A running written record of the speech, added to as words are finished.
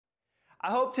I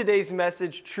hope today's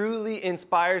message truly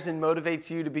inspires and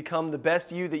motivates you to become the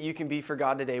best you that you can be for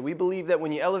God today. We believe that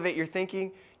when you elevate your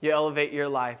thinking, you elevate your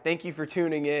life. Thank you for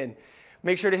tuning in.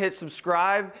 Make sure to hit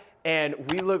subscribe, and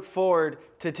we look forward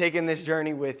to taking this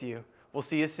journey with you. We'll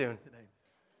see you soon.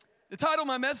 The title of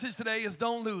my message today is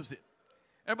Don't Lose It.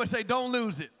 Everybody say, don't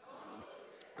lose it.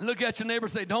 Look at your neighbor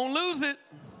and say, don't lose it.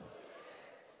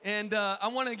 And I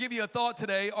want to give you a thought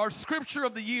today. Our scripture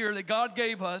of the year that God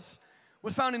gave us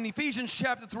was found in Ephesians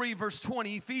chapter 3, verse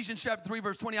 20. Ephesians chapter 3,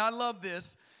 verse 20. I love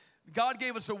this. God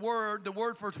gave us a word. The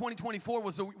word for 2024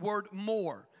 was the word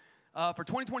more. For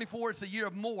 2024, it's the year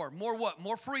of more. More what?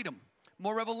 More freedom,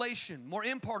 more revelation, more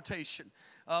impartation,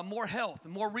 more health,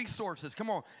 more resources. Come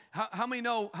on. How many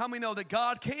know that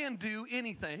God can do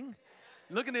anything?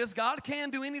 Look at this. God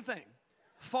can do anything.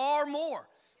 Far more.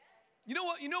 You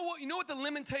know what the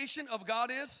limitation of God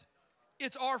is?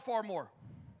 It's our far more.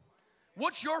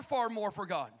 What's your far more for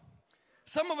God?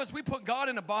 Some of us, we put God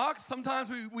in a box. Sometimes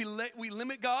we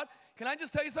limit God. Can I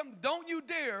just tell you something? Don't you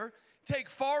dare take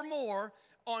far more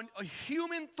on a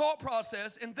human thought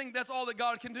process and think that's all that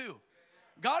God can do.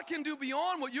 God can do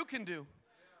beyond what you can do.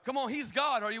 Come on, He's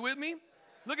God. Are you with me?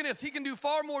 Look at this. He can do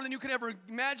far more than you could ever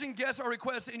imagine, guess, or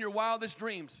request in your wildest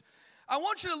dreams. I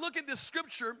want you to look at this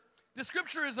scripture. This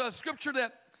scripture is a scripture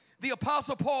that the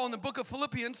Apostle Paul in the book of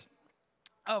Philippians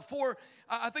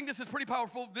I think this is pretty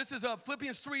powerful. This is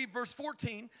Philippians 3, verse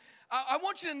 14. I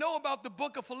want you to know about the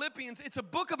book of Philippians. It's a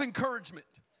book of encouragement.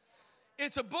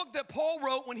 It's a book that Paul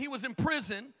wrote when he was in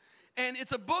prison, and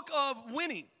it's a book of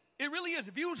winning. It really is.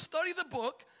 If you study the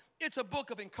book, it's a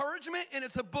book of encouragement, and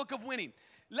it's a book of winning.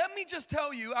 Let me just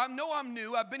tell you, I know I'm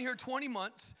new. I've been here 20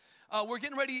 months. We're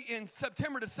getting ready in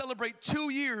September to celebrate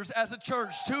 2 years as a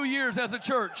church, 2 years as a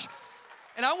church.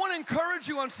 And I want to encourage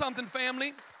you on something,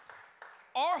 family.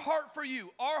 Our heart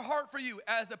for you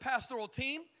as a pastoral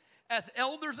team, as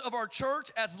elders of our church,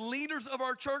 as leaders of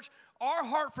our church, our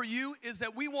heart for you is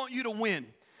that we want you to win.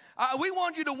 We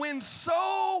want you to win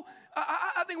so,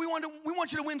 I think we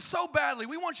want you to win so badly.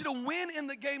 We want you to win in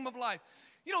the game of life.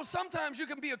 You know, sometimes you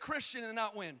can be a Christian and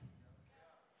not win.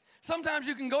 Sometimes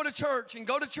you can go to church and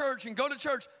go to church and go to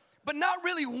church, but not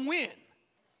really win.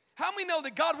 How many know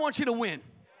that God wants you to win?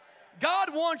 God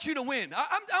wants you to win.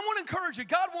 I want to encourage you.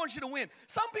 God wants you to win.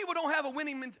 Some people don't have a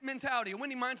winning mentality, a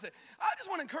winning mindset. I just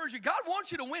want to encourage you. God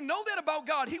wants you to win. Know that about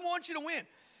God. He wants you to win.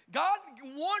 God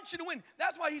wants you to win.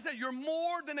 That's why He said you're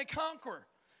more than a conqueror.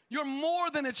 You're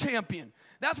more than a champion.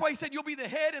 That's why He said you'll be the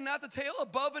head and not the tail,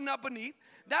 above and not beneath.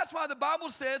 That's why the Bible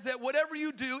says that whatever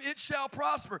you do, it shall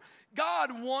prosper.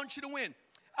 God wants you to win.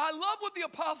 I love what the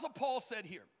Apostle Paul said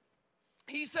here.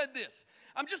 He said this.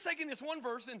 I'm just taking this one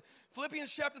verse in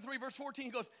Philippians chapter 3, verse 14.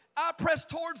 He goes, I press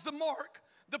towards the mark,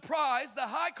 the prize, the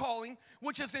high calling,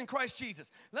 which is in Christ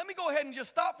Jesus. Let me go ahead and just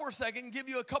stop for a second and give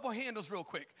you a couple handles real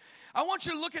quick. I want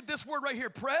you to look at this word right here,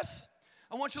 press.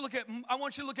 I want you to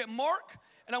look at mark,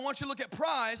 and I want you to look at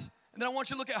prize, and then I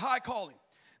want you to look at high calling.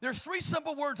 There's three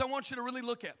simple words I want you to really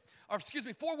look at. Or excuse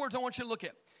me, 4 words I want you to look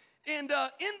at. And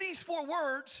in these 4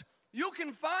 words, you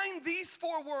can find these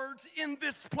 4 words in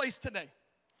this place today.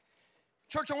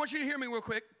 Church, I want you to hear me real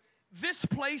quick. This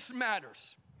place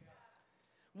matters.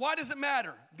 Why does it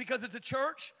matter? Because it's a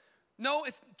church? No,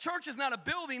 church is not a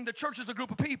building. The church is a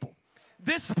group of people.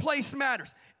 This place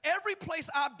matters. Every place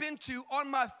I've been to on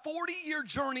my 40-year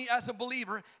journey as a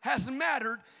believer has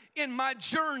mattered in my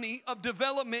journey of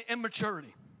development and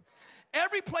maturity.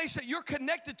 Every place that you're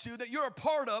connected to, that you're a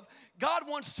part of, God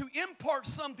wants to impart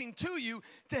something to you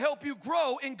to help you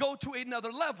grow and go to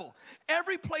another level.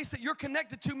 Every place that you're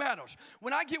connected to matters.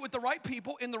 When I get with the right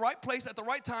people in the right place at the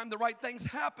right time, the right things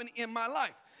happen in my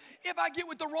life. If I get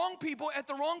with the wrong people at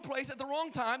the wrong place at the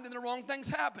wrong time, then the wrong things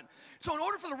happen. So in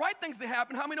order for the right things to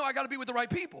happen, how many know I got to be with the right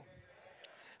people?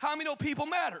 How many know people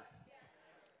matter?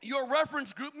 Your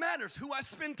reference group matters, who I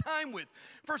spend time with.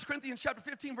 1 Corinthians chapter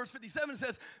 15, verse 57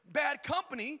 says, bad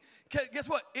company, guess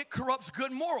what? It corrupts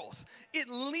good morals. It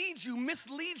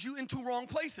misleads you into wrong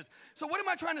places. So what am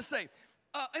I trying to say?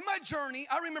 In my journey,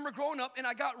 I remember growing up and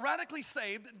I got radically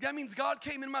saved. That means God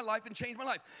came in my life and changed my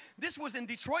life. This was in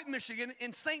Detroit, Michigan,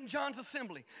 in St. John's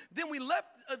Assembly. Then we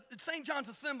left St. John's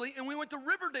Assembly and we went to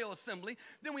Riverdale Assembly.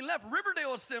 Then we left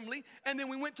Riverdale Assembly and then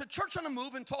we went to Church on the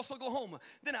Move in Tulsa, Oklahoma.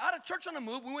 Then out of Church on the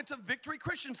Move, we went to Victory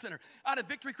Christian Center. Out of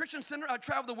Victory Christian Center, I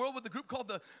traveled the world with a group called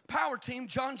the Power Team.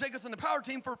 John Jacobs and the Power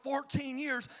Team. For 14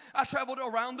 years, I traveled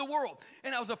around the world.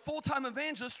 And I was a full-time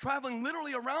evangelist traveling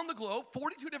literally around the globe,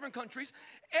 42 different countries,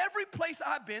 Every place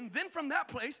I've been, then from that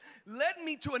place, led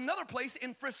me to another place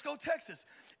in Frisco, Texas.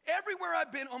 Everywhere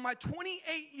I've been on my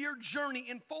 28-year journey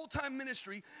in full-time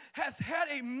ministry has had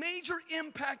a major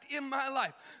impact in my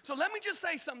life. So let me just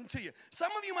say something to you.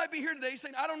 Some of you might be here today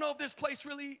saying, I don't know if this place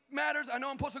really matters. I know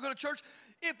I'm supposed to go to church.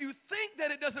 If you think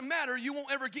that it doesn't matter, you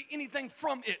won't ever get anything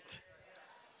from it.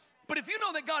 But if you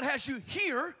know that God has you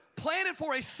here, planted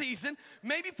for a season,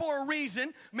 maybe for a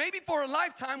reason, maybe for a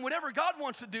lifetime, whatever God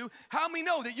wants to do, how many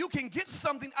know that you can get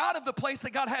something out of the place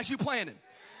that God has you planted?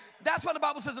 That's what the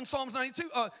Bible says in Psalms 92,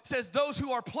 says those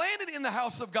who are planted in the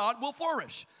house of God will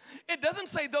flourish. It doesn't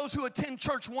say those who attend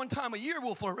church one time a year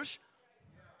will flourish.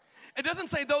 It doesn't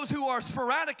say those who are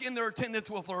sporadic in their attendance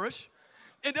will flourish.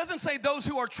 It doesn't say those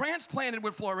who are transplanted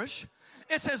will flourish.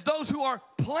 It says those who are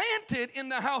planted in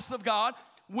the house of God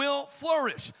will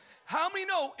flourish. How many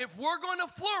know if we're going to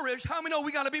flourish, how many know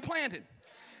we got to be planted?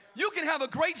 You can have a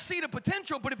great seed of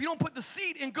potential, but if you don't put the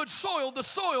seed in good soil, the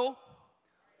soil,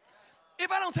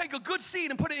 if I don't take a good seed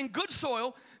and put it in good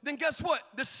soil, then guess what?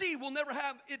 The seed will never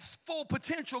have its full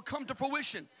potential come to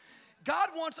fruition. God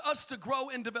wants us to grow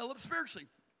and develop spiritually.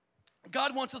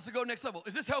 God wants us to go next level.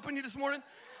 Is this helping you this morning?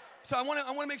 So I want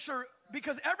to make sure,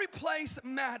 because every place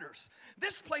matters.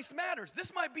 This place matters.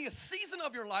 This might be a season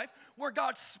of your life where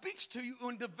God speaks to you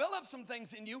and develops some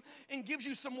things in you and gives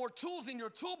you some more tools in your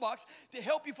toolbox to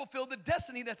help you fulfill the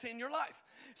destiny that's in your life.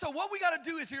 So what we got to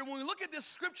do is here, when we look at this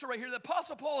scripture right here, the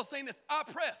Apostle Paul is saying this, I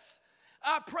press.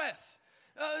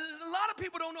 A lot of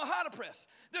people don't know how to press.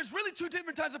 There's really two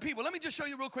different types of people. Let me just show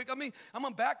you real quick. I'm going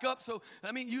to back up, so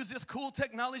let me use this cool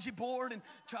technology board and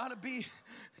try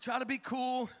to be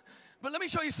cool. But let me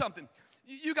show you something.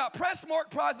 You got press, mark,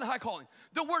 prize, and high calling.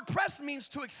 The word press means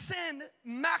to extend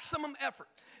maximum effort.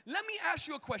 Let me ask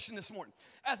you a question this morning.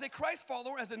 As a Christ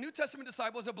follower, as a New Testament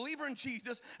disciple, as a believer in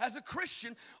Jesus, as a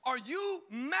Christian, are you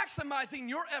maximizing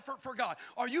your effort for God?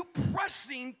 Are you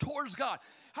pressing towards God?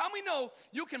 How many know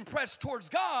you can press towards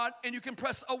God and you can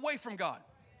press away from God?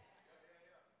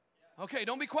 Okay,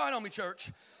 don't be quiet on me,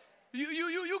 church.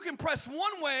 You can press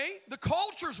one way, the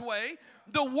culture's way,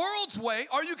 the world's way,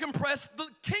 or you can press the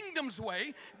kingdom's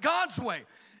way, God's way.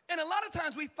 And a lot of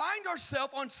times we find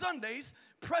ourselves on Sundays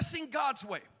pressing God's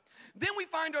way. Then we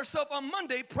find ourselves on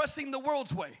Monday pressing the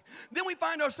world's way. Then we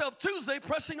find ourselves Tuesday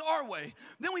pressing our way.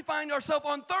 Then we find ourselves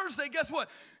on Thursday, guess what?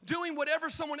 Doing whatever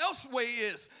someone else's way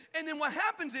is. And then what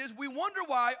happens is we wonder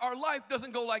why our life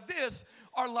doesn't go like this.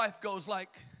 Our life goes like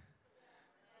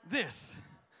this.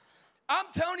 I'm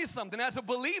telling you something, as a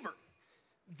believer,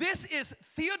 this is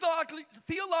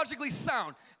theologically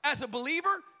sound. As a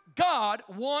believer, God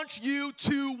wants you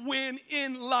to win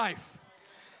in life.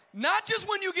 Not just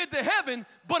when you get to heaven,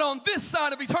 but on this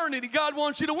side of eternity, God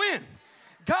wants you to win.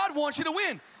 God wants you to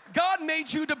win. God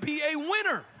made you to be a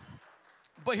winner.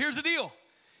 But here's the deal.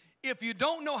 If you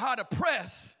don't know how to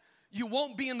press, you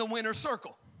won't be in the winner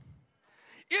circle.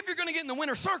 If you're going to get in the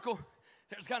winner circle,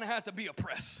 there's going to have to be a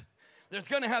press. There's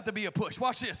going to have to be a push.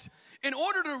 Watch this. In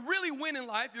order to really win in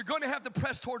life, you're going to have to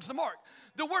press towards the mark.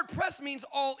 The word press means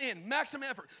all in, maximum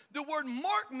effort. The word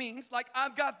mark means like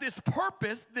I've got this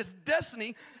purpose, this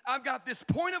destiny. I've got this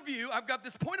point of view. I've got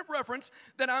this point of reference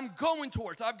that I'm going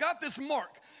towards. I've got this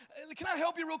mark. Can I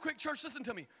help you real quick, church? Listen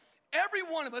to me. Every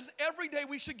one of us, every day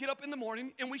we should get up in the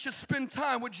morning and we should spend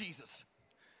time with Jesus.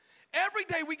 Every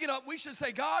day we get up, we should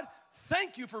say, God,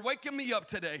 thank you for waking me up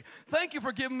today. Thank you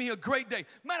for giving me a great day.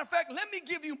 Matter of fact, let me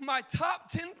give you my top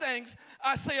 10 things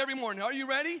I say every morning. Are you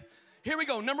ready? Here we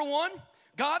go. Number 1,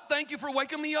 God, thank you for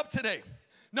waking me up today.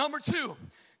 Number 2,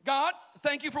 God,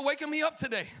 thank you for waking me up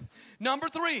today. Number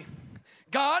 3,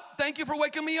 God, thank you for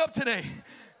waking me up today.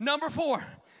 Number 4,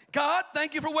 God,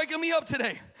 thank you for waking me up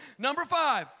today. Number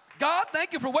 5, God,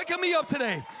 thank you for waking me up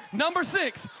today. Number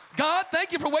 6, God,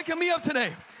 thank you for waking me up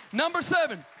today. Number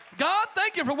 7, God,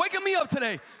 thank you for waking me up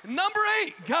today. Number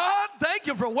 8, God, thank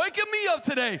you for waking me up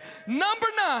today. Number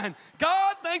 9,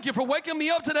 God, thank you for waking me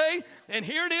up today. And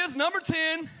here it is, number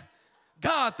 10,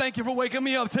 God, thank you for waking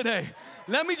me up today.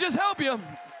 Let me just help you.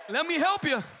 Let me help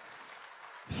you.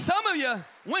 Some of you,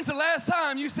 when's the last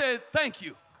time you said thank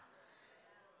you?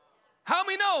 How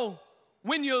many know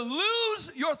when you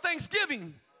lose your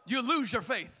thanksgiving, you lose your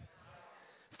faith?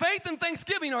 Faith and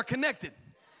thanksgiving are connected.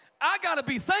 I got to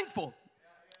be thankful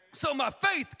so my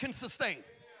faith can sustain.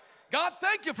 God,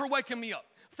 thank you for waking me up.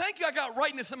 Thank you I got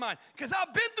rightness in mind. Because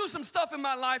I've been through some stuff in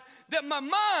my life that my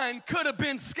mind could have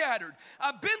been scattered.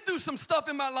 I've been through some stuff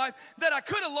in my life that I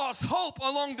could have lost hope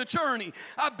along the journey.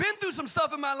 I've been through some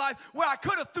stuff in my life where I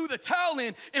could have threw the towel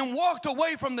in and walked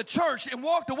away from the church and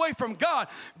walked away from God.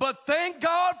 But thank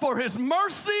God for his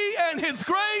mercy and his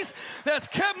grace that's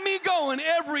kept me going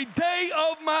every day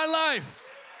of my life.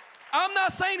 I'm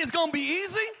not saying it's going to be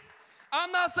easy.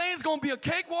 I'm not saying it's going to be a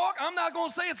cakewalk. I'm not going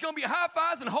to say it's going to be high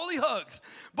fives and holy hugs.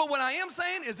 But what I am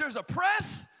saying is there's a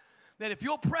press that if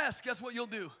you'll press, guess what you'll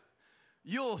do?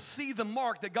 You'll see the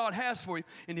mark that God has for you.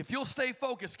 And if you'll stay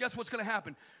focused, guess what's going to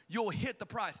happen? You'll hit the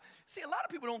prize. See, a lot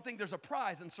of people don't think there's a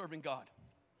prize in serving God.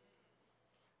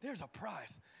 There's a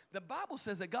prize. The Bible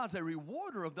says that God's a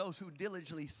rewarder of those who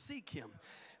diligently seek him.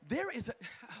 There is a,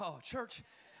 oh, church,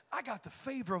 I got the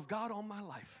favor of God on my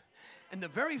life. And the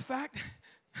very fact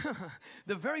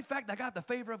I got the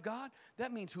favor of God,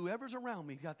 that means whoever's around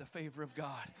me got the favor of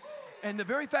God. And the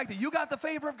very fact that you got the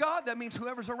favor of God, that means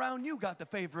whoever's around you got the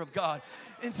favor of God.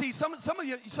 And see, some of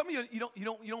you you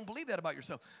don't believe that about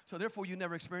yourself. So therefore you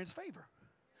never experience favor.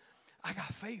 I got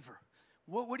favor.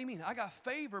 What do you mean? I got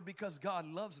favor because God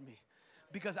loves me.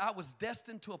 Because I was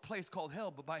destined to a place called hell,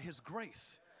 but by his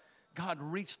grace, God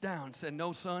reached down and said,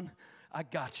 no, son, I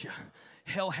got you.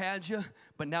 Hell had you,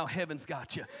 but now heaven's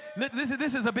got you.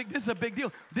 This is a big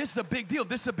deal. This is a big deal.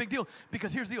 This is a big deal.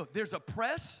 Because here's the deal. There's a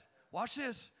press. Watch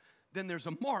this. Then there's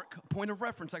a mark, a point of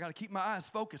reference. I got to keep my eyes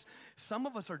focused. Some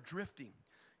of us are drifting.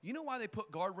 You know why they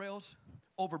put guardrails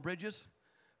over bridges?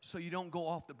 So you don't go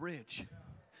off the bridge.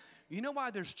 You know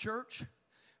why there's church?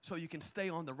 So you can stay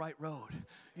on the right road.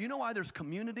 You know why there's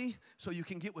community? So you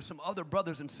can get with some other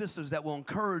brothers and sisters that will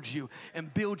encourage you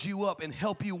and build you up and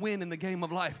help you win in the game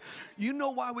of life. You know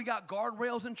why we got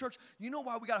guardrails in church? You know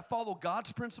why we got to follow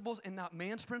God's principles and not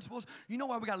man's principles? You know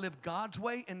why we got to live God's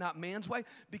way and not man's way?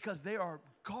 Because they are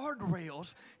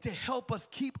guardrails to help us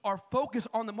keep our focus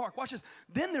on the mark. Watch this.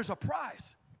 Then there's a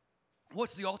prize.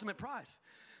 What's the ultimate prize?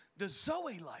 The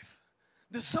Zoe life.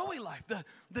 The Zoe life,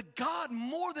 the God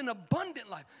more than abundant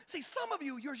life. See, some of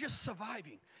you, you're just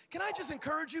surviving. Can I just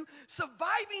encourage you?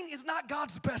 Surviving is not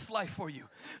God's best life for you.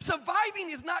 Surviving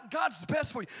is not God's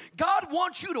best for you. God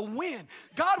wants you to win.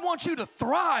 God wants you to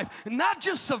thrive, and not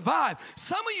just survive.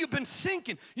 Some of you have been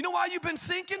sinking. You know why you've been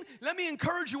sinking? Let me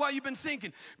encourage you why you've been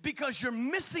sinking. Because you're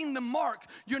missing the mark.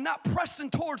 You're not pressing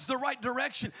towards the right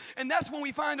direction. And that's when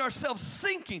we find ourselves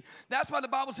sinking. That's why the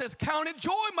Bible says, count it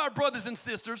joy, my brothers and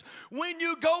sisters, when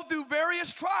you go through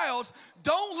various trials.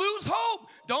 Don't lose hope.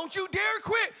 Don't you dare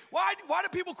quit. Why do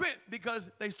people quit? Because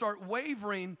they start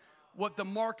wavering what the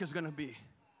mark is going to be.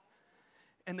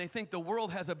 And they think the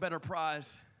world has a better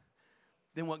prize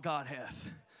than what God has.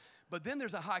 But then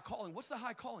there's a high calling. What's the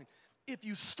high calling? If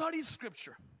you study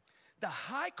Scripture, the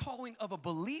high calling of a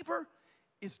believer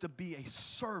is to be a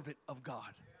servant of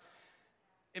God.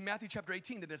 In Matthew chapter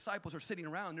 18, the disciples are sitting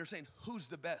around and they're saying, who's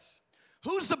the best?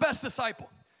 Who's the best disciple?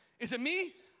 Is it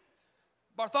me?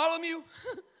 Bartholomew?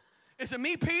 Is it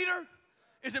me, Peter?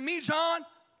 Is it me, John?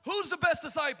 Who's the best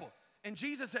disciple? And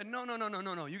Jesus said,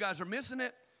 no. You guys are missing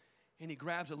it. And he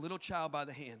grabs a little child by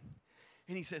the hand.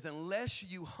 And he says, unless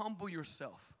you humble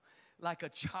yourself like a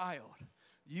child,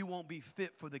 you won't be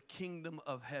fit for the kingdom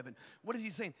of heaven. What is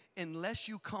he saying? Unless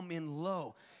you come in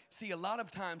low. See, a lot of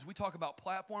times we talk about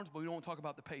platforms, but we don't talk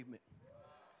about the pavement.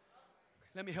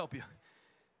 Let me help you.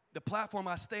 The platform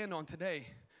I stand on today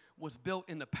was built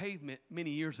in the pavement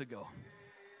many years ago.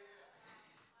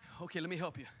 Okay, let me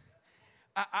help you.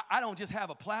 I don't just have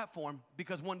a platform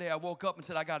because one day I woke up and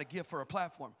said I got a gift for a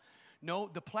platform. No,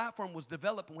 the platform was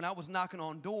developed when I was knocking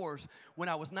on doors when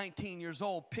I was 19 years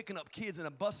old, picking up kids in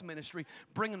a bus ministry,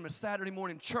 bringing them to Saturday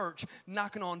morning church,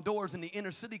 knocking on doors in the inner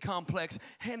city complex,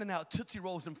 handing out Tootsie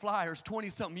Rolls and flyers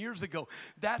 20-something years ago.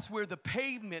 That's where the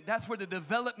pavement, that's where the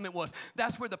development was.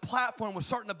 That's where the platform was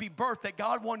starting to be birthed, that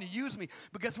God wanted to use me.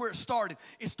 But guess where it started?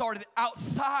 It started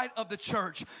outside of the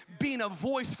church, being a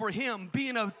voice for Him,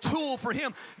 being a tool for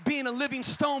Him, being a living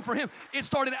stone for Him. It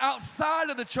started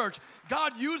outside of the church.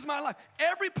 God used my life.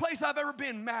 Every place I've ever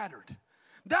been mattered.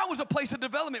 That was a place of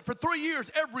development for 3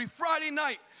 years. Every Friday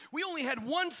night, we only had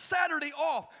one Saturday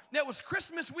off. That was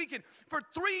Christmas weekend. For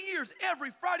 3 years, every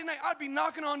Friday night, I'd be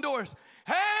knocking on doors.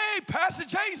 Hey, Pastor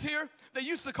Jay's here. They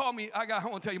used to call me, I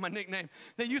want to tell you my nickname.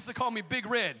 They used to call me Big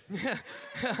Red.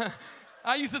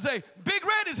 I used to say, Big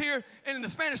Red is here, and in the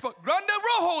Spanish, Grande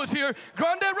Rojo is here,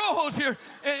 Grande Rojo is here.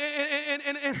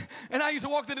 And I used to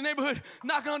walk through the neighborhood,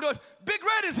 knocking on doors, Big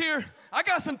Red is here. I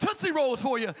got some Tootsie Rolls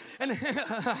for you. And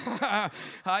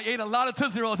I ate a lot of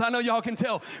Tootsie Rolls. I know y'all can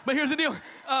tell. But here's the deal.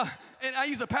 And I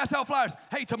used to pass out flyers.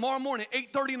 Hey, tomorrow morning,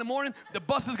 8:30 in the morning, the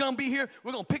bus is going to be here.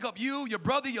 We're going to pick up you, your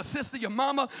brother, your sister, your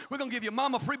mama. We're going to give your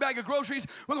mama a free bag of groceries.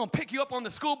 We're going to pick you up on the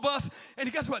school bus.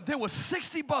 And guess what? There were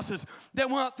 60 buses that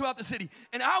went out throughout the city.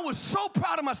 And I was so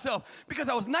proud of myself because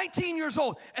I was 19 years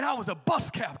old and I was a bus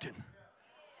captain.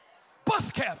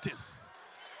 Bus captain.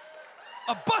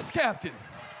 A bus captain.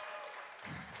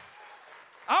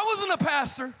 I wasn't a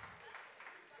pastor.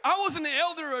 I wasn't an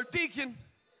elder or a deacon.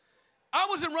 I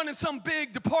wasn't running some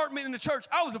big department in the church.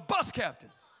 I was a bus captain.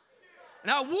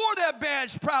 And I wore that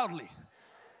badge proudly.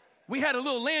 We had a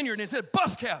little lanyard and it said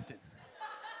bus captain.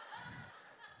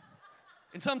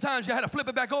 And sometimes you had to flip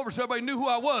it back over so everybody knew who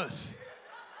I was.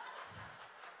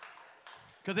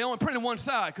 Because they only printed one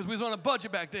side because we was on a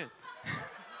budget back then.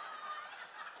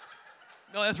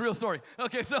 No, that's a real story.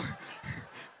 Okay, so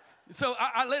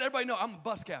I let everybody know I'm a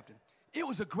bus captain. It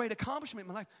was a great accomplishment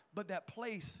in my life, but that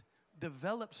place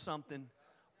developed something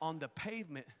on the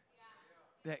pavement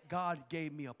that God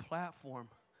gave me a platform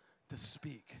to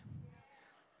speak.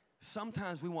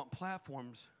 Sometimes we want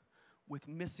platforms with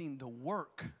missing the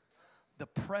work, the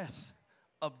press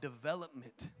of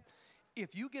development.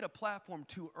 If you get a platform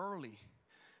too early,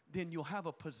 then you'll have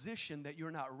a position that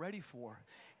you're not ready for,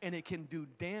 and it can do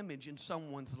damage in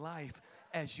someone's life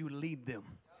as you lead them.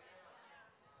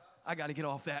 I got to get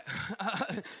off that.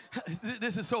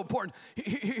 This is so important.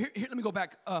 Here, let me go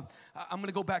back. I'm going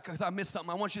to go back because I missed something.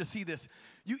 I want you to see this.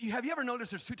 Have you ever noticed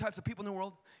there's two types of people in the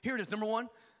world? Here it is. Number one,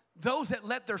 those that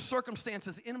let their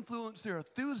circumstances influence their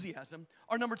enthusiasm.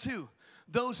 Or number two,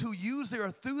 those who use their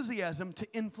enthusiasm to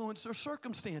influence their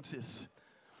circumstances.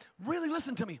 Really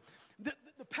listen to me.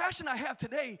 The passion I have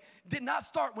today did not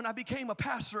start when I became a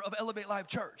pastor of Elevate Life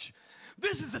Church.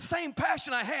 This is the same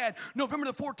passion I had November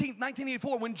the 14th,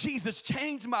 1984, when Jesus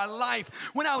changed my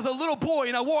life. When I was a little boy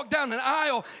and I walked down an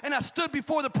aisle and I stood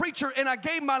before the preacher and I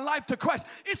gave my life to Christ.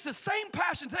 It's the same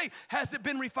passion today. Has it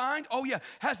been refined? Oh, yeah.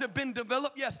 Has it been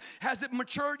developed? Yes. Has it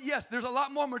matured? Yes. There's a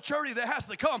lot more maturity that has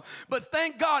to come. But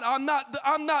thank God I'm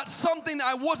not something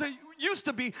I wasn't used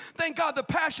to be. Thank God the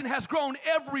passion has grown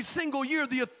every single year.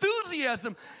 The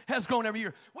enthusiasm has grown every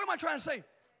year. What am I trying to say?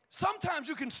 Sometimes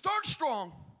you can start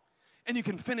strong and you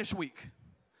can finish weak.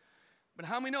 But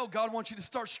how many know God wants you to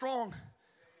start strong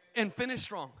and finish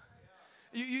strong?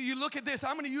 You look at this.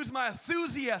 I'm going to use my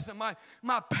enthusiasm,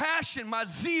 my passion, my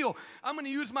zeal. I'm going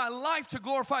to use my life to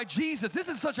glorify Jesus. This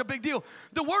is such a big deal.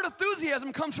 The word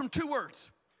enthusiasm comes from two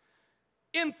words.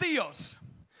 In theos.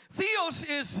 Theos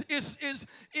is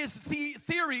the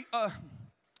theory,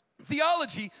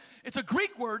 theology. It's a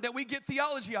Greek word that we get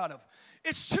theology out of.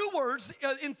 It's two words.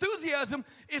 Enthusiasm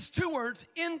is two words.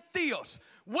 In theos,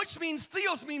 which means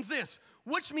theos means this,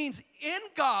 which means in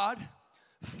God,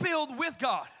 filled with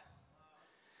God.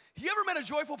 You ever met a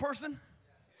joyful person?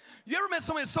 You ever met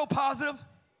somebody that's so positive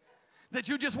that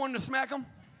you just wanted to smack them?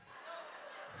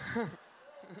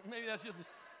 Maybe that's just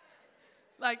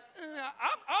like,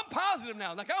 I'm positive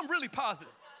now. Like, I'm really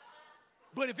positive.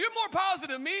 But if you're more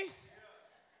positive than me,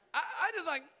 I just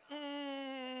like,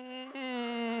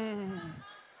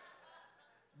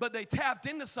 But they tapped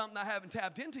into something I haven't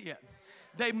tapped into yet.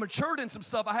 They matured in some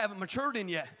stuff I haven't matured in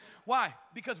yet. Why?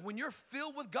 Because when you're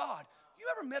filled with God, you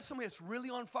ever met somebody that's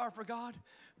really on fire for God?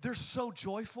 They're so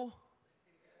joyful.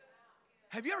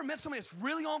 Have you ever met somebody that's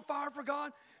really on fire for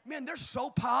God? Man, they're so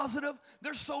positive.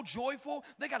 They're so joyful.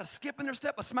 They got a skip in their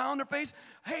step, a smile on their face.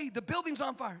 Hey, the building's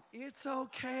on fire. It's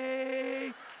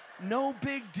okay. No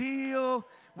big deal.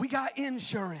 We got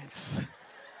insurance.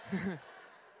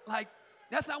 Like,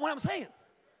 that's not what I'm saying.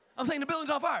 I'm saying the building's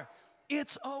on fire.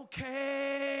 It's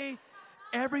okay.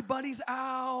 Everybody's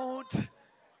out.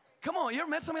 Come on, you ever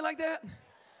met somebody like that?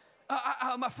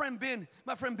 My friend Ben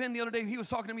the other day, he was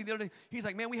talking to me the other day. He's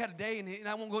like, man, we had a day, and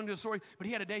I won't go into the story, but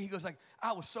he had a day, he goes like,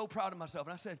 I was so proud of myself.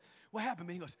 And I said, what happened,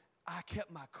 Ben? He goes, I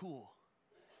kept my cool.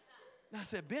 And I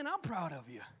said, Ben, I'm proud of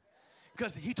you.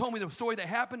 Because he told me the story that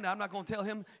happened. I'm not going to tell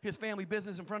him his family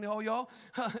business in front of all y'all.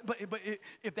 But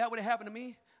if that would have happened to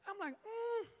me, I'm like,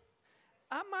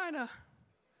 I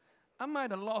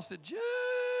might have lost it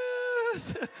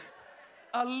just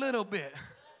a little bit.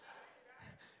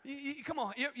 Come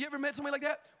on, you ever met somebody like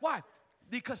that? Why?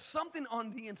 Because something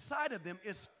on the inside of them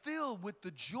is filled with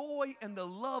the joy and the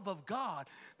love of God,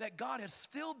 that God has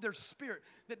filled their spirit,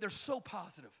 that they're so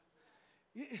positive.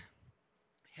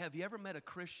 Have you ever met a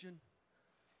Christian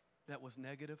that was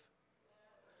negative?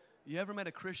 You ever met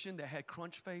a Christian that had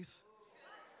crunch face?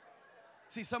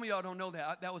 See, some of y'all don't know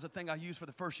that. That was a thing I used for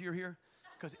the first year here,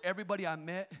 because everybody I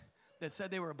met that said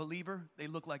they were a believer, they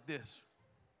looked like this.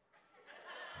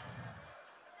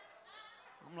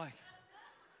 I'm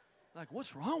like,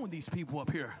 what's wrong with these people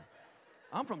up here?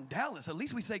 I'm from Dallas. At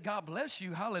least we say, God bless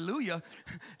you, hallelujah.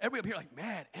 Everybody up here like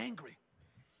mad, angry.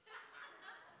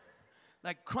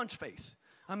 Like crunch face.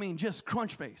 I mean, just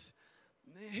crunch face.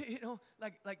 You know,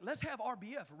 like let's have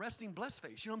RBF, resting blessed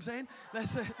face. You know what I'm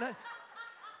saying?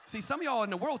 See, some of y'all in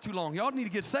the world too long. Y'all need to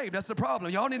get saved. That's the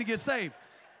problem. Y'all need to get saved.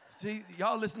 See,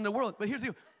 y'all listen to the world. But here's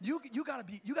the deal. You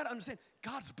gotta understand,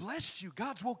 God's blessed you.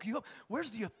 God's woke you up. Where's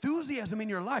the enthusiasm in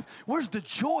your life? Where's the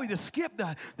joy, the skip,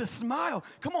 the smile?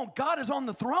 Come on, God is on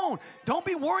the throne. Don't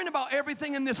be worrying about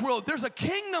everything in this world. There's a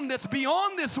kingdom that's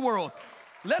beyond this world.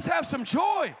 Let's have some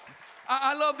joy.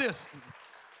 I love this.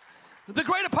 The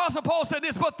great apostle Paul said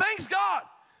this, but thank God.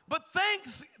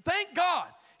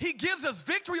 He gives us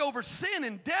victory over sin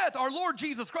and death, our Lord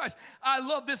Jesus Christ. I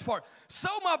love this part. So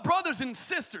my brothers and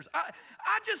sisters,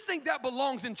 I just think that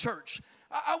belongs in church.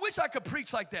 I wish I could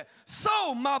preach like that.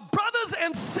 So my brothers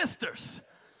and sisters,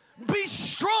 be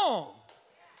strong,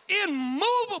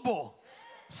 immovable.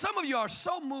 Some of you are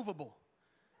so movable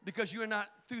because you're not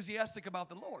enthusiastic about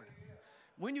the Lord.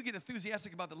 When you get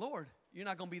enthusiastic about the Lord, you're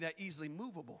not going to be that easily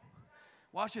movable.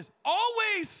 Watch this.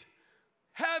 Always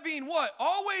having what?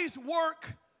 Always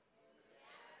work.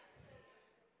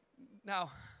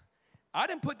 Now, I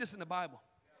didn't put this in the Bible.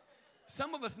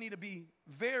 Some of us need to be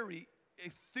very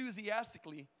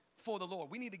enthusiastically for the Lord.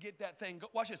 We need to get that thing.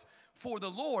 Watch this. For the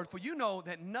Lord, for you know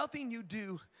that nothing you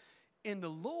do in the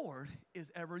Lord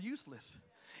is ever useless.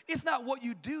 It's not what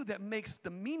you do that makes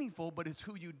the meaningful, but it's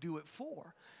who you do it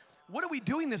for. What are we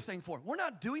doing this thing for? We're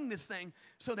not doing this thing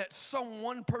so that some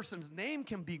one person's name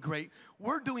can be great.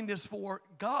 We're doing this for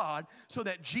God so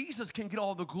that Jesus can get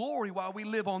all the glory while we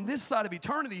live on this side of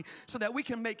eternity, so that we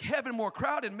can make heaven more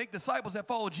crowded and make disciples that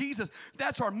follow Jesus.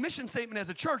 That's our mission statement as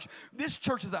a church. This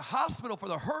church is a hospital for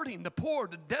the hurting, the poor,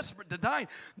 the desperate, the dying.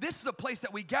 This is a place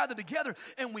that we gather together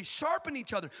and we sharpen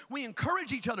each other. We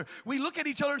encourage each other. We look at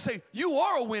each other and say, you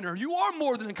are a winner. You are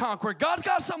more than a conqueror. God's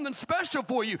got something special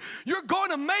for you. You're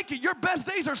going to make it. Your best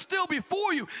days are still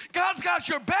before you. God's got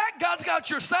your back. God's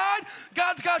got your side.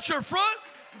 God's got your front.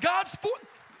 God's for.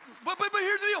 But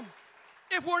here's the deal.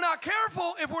 If we're not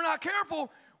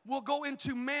careful, we'll go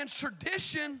into man's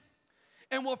tradition,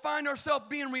 and we'll find ourselves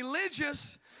being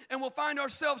religious, and we'll find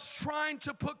ourselves trying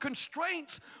to put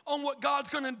constraints on what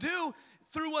God's going to do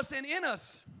through us and in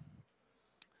us.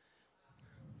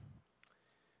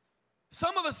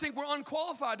 Some of us think we're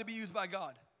unqualified to be used by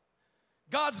God.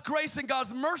 God's grace and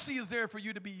God's mercy is there for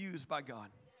you to be used by God.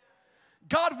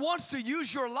 God wants to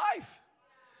use your life.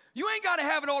 You ain't got to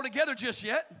have it all together just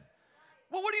yet.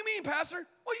 Well, what do you mean, Pastor?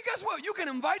 Well, you guess what? You can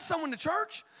invite someone to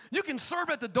church. You can serve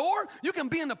at the door. You can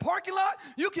be in the parking lot.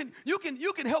 You can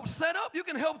help set up. You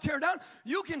can help tear down.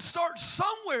 You can start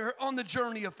somewhere on the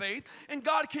journey of faith, and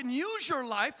God can use your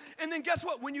life. And then guess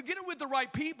what? When you get it with the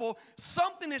right people,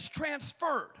 something is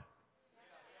transferred.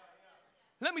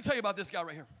 Let me tell you about this guy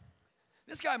right here.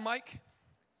 This guy, Mike,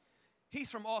 he's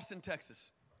from Austin,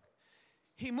 Texas.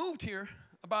 He moved here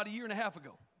about 1.5 years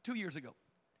ago, 2 years ago.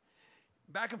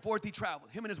 Back and forth he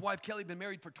traveled. Him and his wife, Kelly, been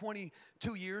married for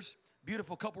 22 years.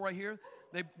 Beautiful couple right here.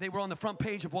 They were on the front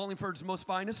page of Wallingford's Most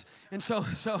Finest. And so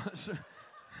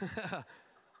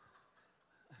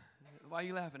why are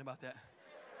you laughing about that?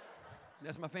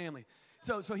 That's my family.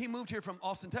 So he moved here from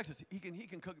Austin, Texas. He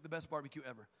can cook the best barbecue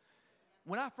ever.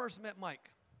 When I first met Mike,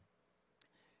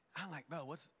 I'm like, bro,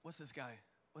 what's this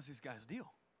guy's deal?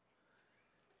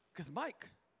 Because Mike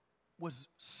was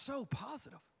so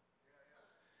positive.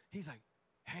 He's like,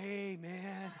 hey,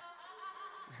 man.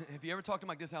 If you ever talk to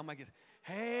Mike, this is how Mike is.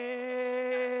 Hey,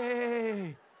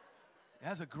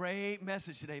 that's a great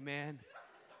message today, man.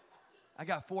 I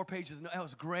got 4 pages. That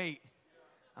was great.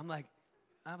 I'm like,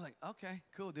 okay,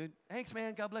 cool, dude. Thanks,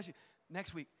 man. God bless you.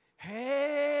 Next week,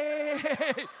 hey,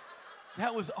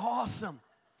 that was awesome.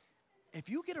 If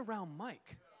you get around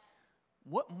Mike,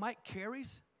 what Mike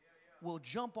carries will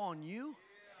jump on you,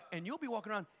 and you'll be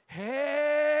walking around,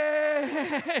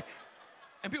 hey.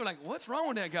 And people are like, what's wrong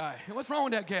with that guy? What's wrong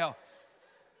with that gal?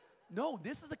 No,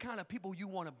 this is the kind of people you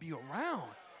want to be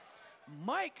around.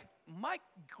 Mike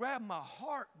grabbed my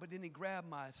heart, but then he grabbed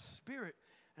my spirit,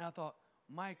 and I thought,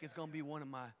 Mike is going to be one of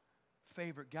my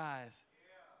favorite guys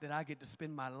that I get to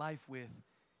spend my life with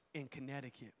in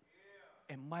Connecticut.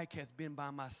 And Mike has been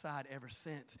by my side ever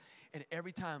since. And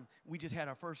every time we just had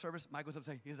our first service, Mike goes up and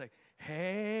say, he's like,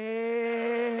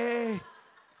 hey.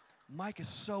 Mike is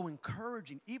so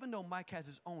encouraging. Even though Mike has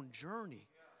his own journey,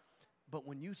 But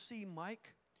when you see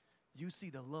Mike, you see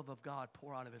the love of God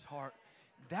pour out of his heart.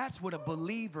 That's what a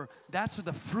believer, that's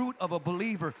the fruit of a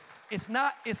believer. It's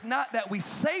not that we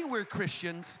say we're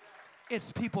Christians.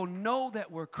 It's people know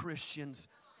that we're Christians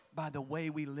by the way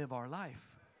we live our life.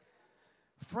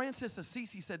 Francis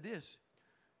Assisi said this,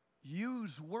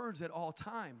 use words at all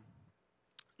time.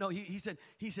 No, he said,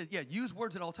 yeah, use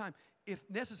words at all time. If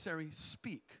necessary,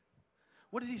 speak.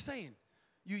 What is he saying?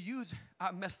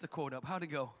 I messed the quote up. How'd it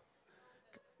go?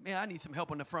 Man, I need some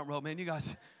help on the front row, man. You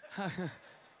guys,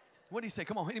 what did he say?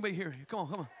 Come on, anybody here? Come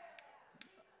on.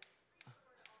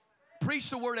 Preach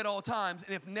the word at all times,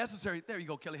 and if necessary, there you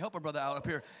go, Kelly, help our brother out up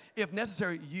here. If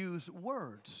necessary, use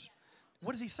words.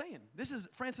 What is he saying? This is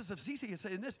Francis of Assisi is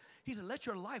saying this. He said, let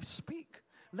your life speak.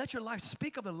 Let your life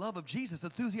speak of the love of Jesus,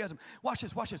 enthusiasm. Watch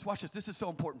this. This is so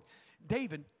important.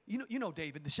 David, you know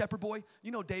David, the shepherd boy.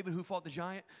 You know David who fought the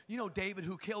giant. You know David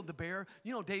who killed the bear.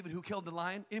 You know David who killed the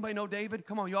lion. Anybody know David?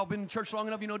 Come on, y'all been in church long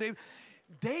enough, you know David.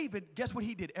 David, guess what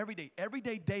he did every day? Every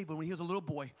day David, when he was a little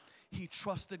boy, he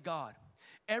trusted God.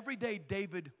 Every day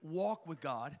David walked with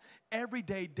God. Every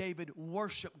day David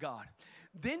worshiped God.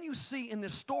 Then you see in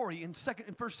this story in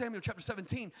 1 Samuel chapter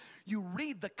 17, you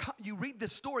read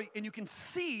this story and you can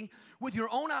see with your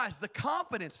own eyes the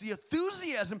confidence, the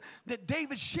enthusiasm that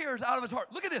David shares out of his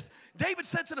heart. Look at this. David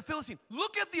said to the Philistine,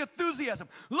 look at the enthusiasm,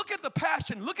 look at the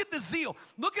passion, look at the zeal,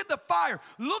 look at the fire.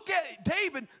 Look at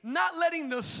David not letting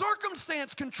the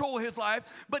circumstance control his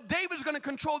life, but David's going to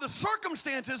control the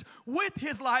circumstances with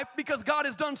his life because God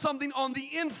has done something on the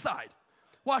inside.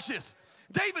 Watch this.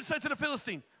 David said to the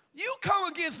Philistine, you come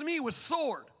against me with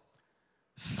sword,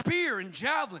 spear, and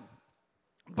javelin,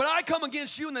 but I come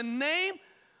against you in the name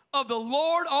of the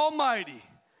Lord Almighty,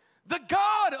 the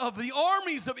God of the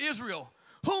armies of Israel,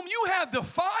 whom you have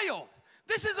defiled.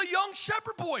 This is a young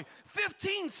shepherd boy,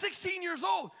 15, 16 years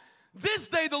old. This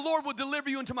day the Lord will deliver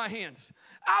you into my hands.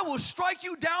 I will strike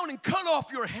you down and cut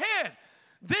off your head.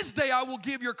 This day I will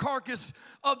give your carcass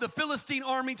of the Philistine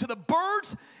army to the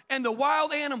birds and the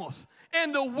wild animals.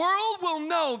 And the world will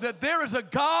know that there is a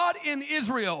God in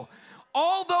Israel.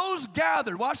 All those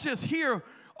gathered, watch this here,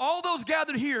 all those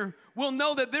gathered here will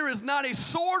know that there is not a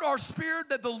sword or spear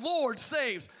that the Lord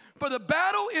saves. For the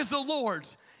battle is the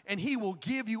Lord's, and he will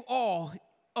give you all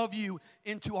of you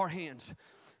into our hands.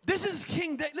 This is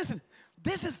King David. Listen,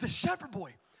 this is the shepherd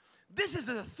boy. This is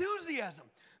the enthusiasm,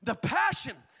 the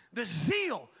passion, the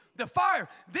zeal, the fire.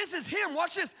 This is him.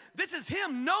 Watch this. This is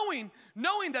him knowing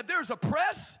that there's a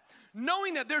press,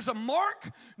 knowing that there's a mark,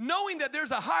 knowing that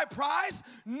there's a high prize,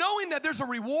 knowing that there's a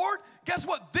reward. Guess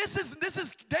what? This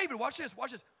is David. Watch this.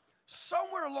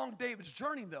 Somewhere along David's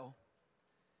journey, though,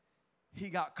 he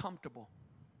got comfortable.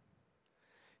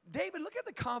 David, look at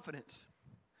the confidence.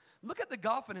 Look at the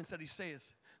confidence that he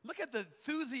says. Look at the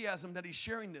enthusiasm that he's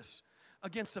sharing this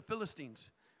against the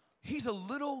Philistines. He's a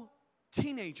little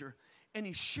teenager, and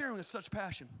he's sharing with such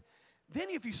passion. Then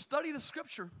if you study the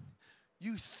scripture,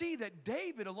 you see that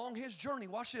David along his journey,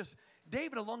 watch this,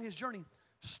 David along his journey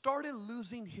started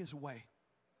losing his way.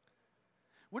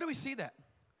 Where do we see that?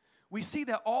 We see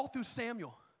that all through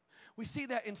Samuel. We see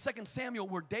that in 2 Samuel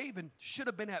where David should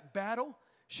have been at battle,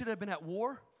 should have been at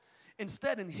war.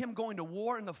 Instead, in him going to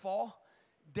war in the fall,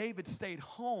 David stayed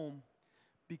home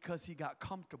because he got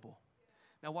comfortable.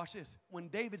 Now watch this. When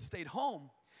David stayed home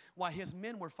while his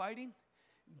men were fighting,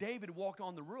 David walked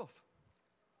on the roof.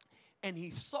 And he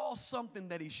saw something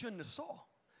that he shouldn't have saw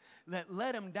that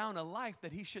led him down a life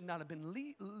that he should not have been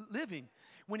living.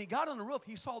 When he got on the roof,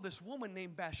 he saw this woman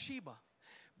named Bathsheba.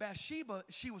 Bathsheba,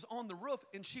 she was on the roof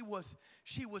and she was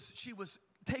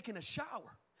taking a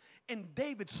shower. And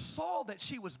David saw that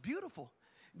she was beautiful.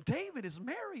 David is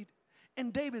married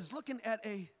and David's looking at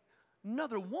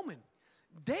another woman.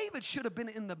 David should have been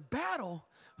in the battle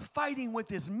fighting with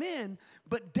his men,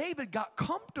 but David got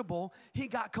comfortable, he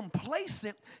got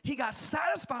complacent, he got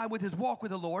satisfied with his walk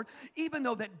with the Lord, even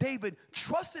though that David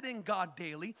trusted in God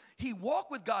daily, he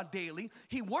walked with God daily,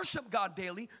 he worshiped God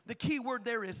daily. The key word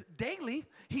there is daily.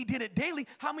 He did it daily.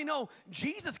 How many know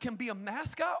Jesus can be a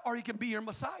mascot or he can be your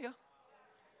Messiah?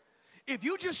 If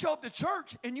you just show up to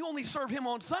church and you only serve him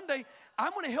on Sunday,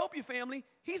 I'm going to help you, family.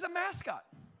 He's a mascot.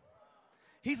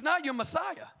 He's not your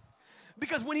Messiah.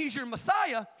 Because when he's your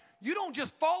Messiah, you don't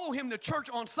just follow him to church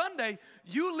on Sunday.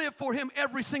 You live for him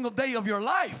every single day of your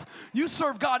life. You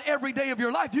serve God every day of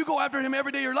your life. You go after him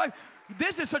every day of your life.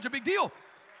 This is such a big deal.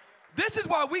 This is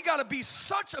why we got to be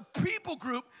such a people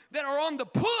group that are on the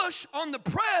push, on the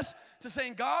press to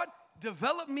saying, God,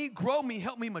 develop me, grow me,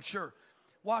 help me mature.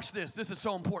 Watch this. This is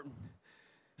so important.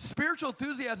 Spiritual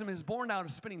enthusiasm is born out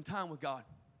of spending time with God.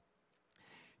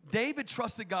 David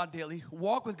trusted God daily,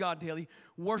 walked with God daily,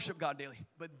 worshiped God daily.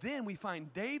 But then we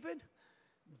find David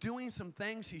doing some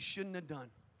things he shouldn't have done.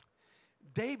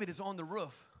 David is on the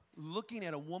roof looking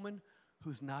at a woman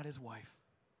who's not his wife.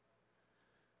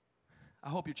 I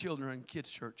hope your children are in kids'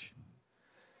 church.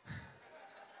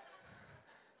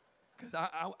 Because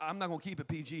I'm not going to keep it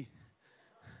PG.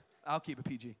 I'll keep it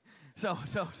PG. So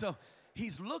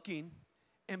he's looking,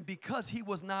 and because he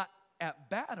was not at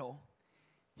battle,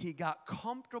 he got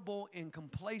comfortable and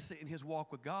complacent in his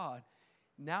walk with God.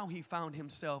 Now he found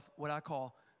himself what I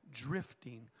call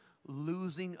drifting,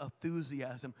 losing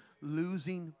enthusiasm,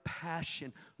 losing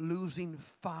passion, losing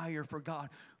fire for God,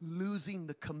 losing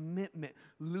the commitment,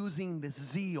 losing the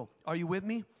zeal. Are you with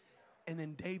me? And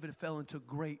then David fell into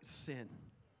great sin.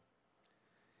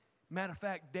 Matter of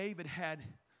fact, David had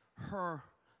her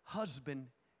husband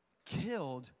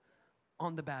killed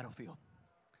on the battlefield.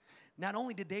 Not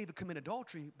only did David commit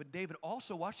adultery, but David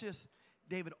also, watch this,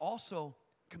 David also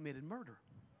committed murder.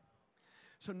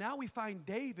 So now we find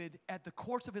David at the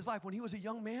course of his life. When he was a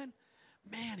young man,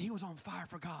 he was on fire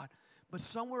for God. But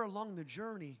somewhere along the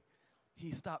journey,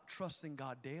 he stopped trusting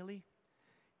God daily.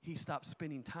 He stopped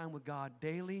spending time with God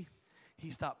daily. He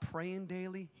stopped praying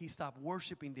daily. He stopped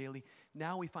worshiping daily.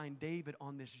 Now we find David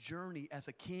on this journey as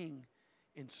a king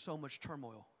in so much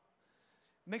turmoil.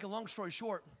 Make a long story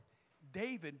short,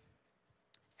 David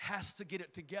has to get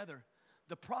it together.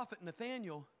 The prophet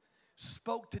Nathaniel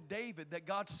spoke to David that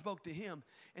God spoke to him.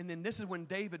 And then this is when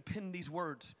David penned these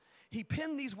words. He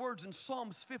penned these words in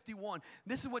Psalms 51.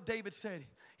 This is what David said.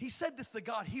 He said this to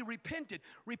God. He repented.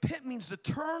 Repent means the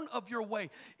turn of your way.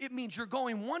 It means you're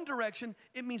going one direction.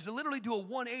 It means to literally do a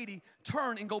 180,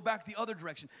 turn and go back the other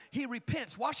direction. He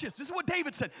repents. Watch this. This is what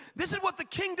David said. This is what the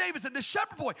King David said. The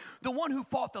shepherd boy, the one who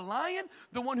fought the lion,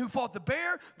 the one who fought the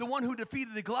bear, the one who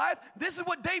defeated the Goliath. This is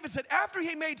what David said. After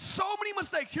he made so many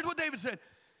mistakes, here's what David said.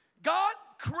 God,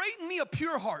 create in me a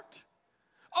pure heart.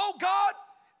 Oh God,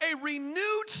 a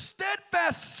renewed,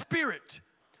 steadfast spirit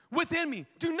within me.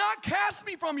 Do not cast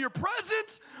me from your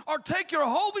presence or take your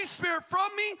Holy Spirit from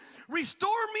me.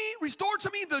 Restore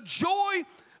to me the joy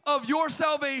of your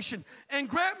salvation and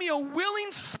grant me a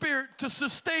willing spirit to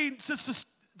sustain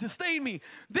me.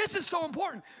 This is so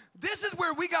important. This is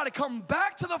where we got to come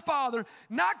back to the Father,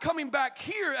 not coming back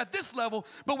here at this level,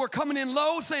 but we're coming in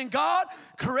low saying, God,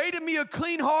 created me a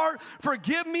clean heart.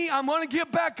 Forgive me. I'm going to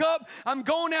get back up. I'm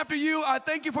going after you. I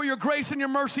thank you for your grace and your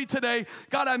mercy today.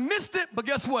 God, I missed it, but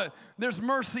guess what? There's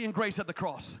mercy and grace at the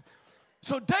cross.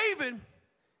 So David,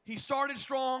 he started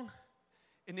strong,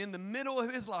 and in the middle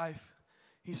of his life,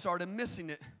 he started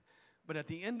missing it. But at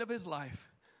the end of his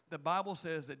life, the Bible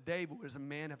says that David was a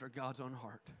man after God's own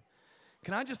heart.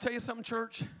 Can I just tell you something,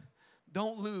 church?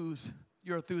 Don't lose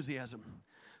your enthusiasm.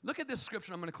 Look at this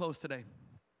scripture. I'm going to close today.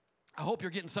 I hope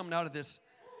you're getting something out of this.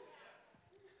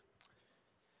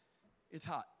 It's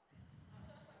hot.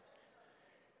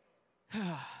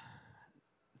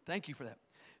 Thank you for that.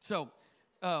 So,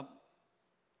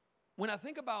 when I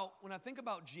think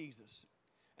about Jesus,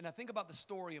 and I think about the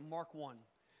story in Mark 1,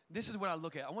 this is what I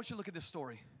look at. I want you to look at this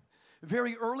story.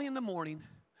 Very early in the morning,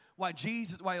 while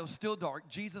it was still dark,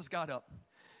 Jesus got up,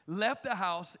 left the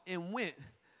house, and went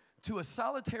to a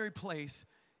solitary place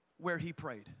where he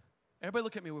prayed. Everybody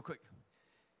look at me real quick.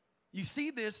 You see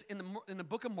this in the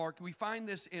book of Mark. We find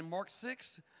this in Mark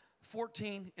 6,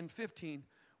 14, and 15,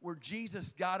 where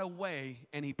Jesus got away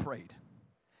and he prayed.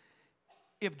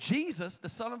 If Jesus, the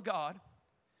Son of God,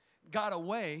 got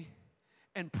away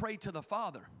and prayed to the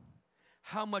Father,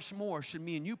 how much more should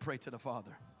me and you pray to the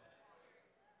Father?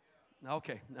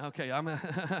 Okay, I'm going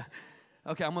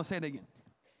to say it again.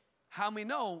 How many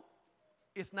know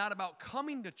it's not about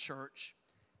coming to church,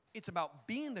 it's about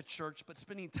being the church, but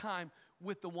spending time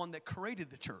with the one that created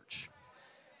the church.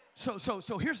 So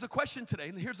here's the question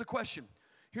today. Here's the question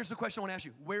I want to ask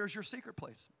you. Where is your secret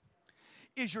place?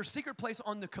 Is your secret place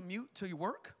on the commute to your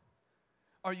work?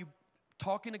 Are you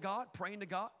talking to God, praying to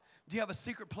God? Do you have a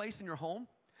secret place in your home?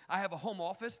 I have a home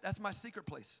office. That's my secret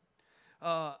place.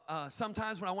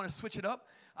 Sometimes when I want to switch it up,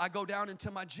 I go down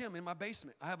into my gym in my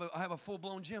basement. I have a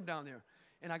full-blown gym down there,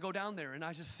 and I go down there and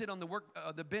I just sit on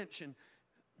the bench, and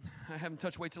I haven't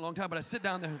touched weights in a long time, but I sit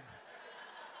down there.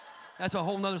 That's a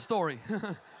whole nother story.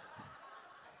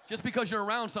 Just because you're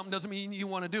around something doesn't mean you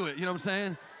want to do it. You know what I'm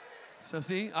saying? So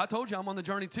see, I told you I'm on the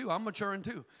journey too. I'm maturing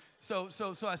too. So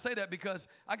I say that because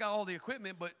I got all the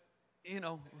equipment, but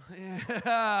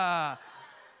yeah.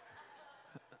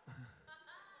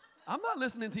 I'm not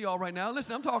listening to y'all right now.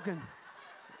 Listen, I'm talking.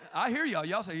 I hear y'all.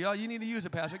 Y'all say, you need to use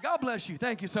it, Pastor. God bless you.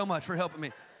 Thank you so much for helping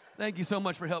me. Thank you so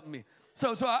much for helping me.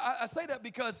 So I say that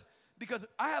because because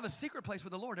I have a secret place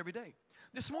with the Lord every day.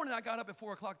 This morning, I got up at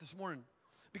 4 o'clock this morning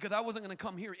because I wasn't going to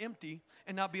come here empty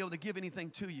and not be able to give anything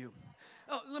to you.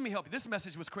 Oh, let me help you. This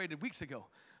message was created weeks ago.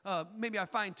 Maybe I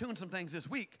fine-tuned some things this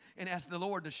week and asked the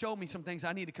Lord to show me some things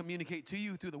I need to communicate to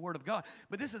you through the Word of God.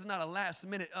 But this is not a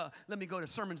last-minute, let me go to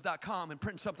sermons.com and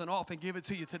print something off and give it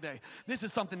to you today. This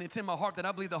is something that's in my heart that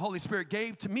I believe the Holy Spirit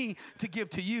gave to me to give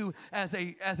to you as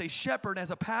a shepherd,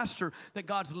 as a pastor, that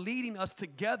God's leading us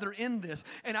together in this.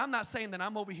 And I'm not saying that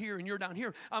I'm over here and you're down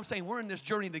here. I'm saying we're in this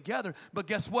journey together. But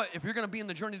guess what? If you're going to be in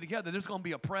the journey together, there's going to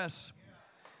be a press.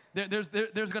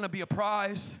 There's going to be a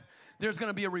prize. There's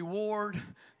going to be a reward.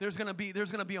 There's going to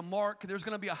be a mark. There's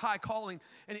going to be a high calling.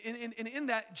 And in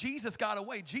that, Jesus got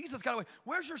away. Jesus got away.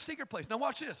 Where's your secret place? Now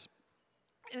watch this.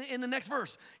 In the next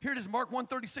verse, here it is, Mark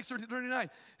 1:36-39.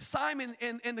 Simon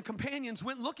and the companions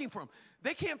went looking for him.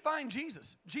 They can't find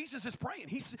Jesus. Jesus is praying.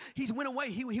 He's went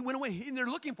away. He went away, and they're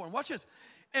looking for him. Watch this.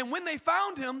 And when they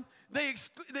found him, they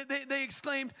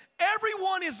exclaimed,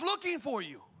 "Everyone is looking for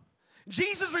you."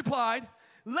 Jesus replied,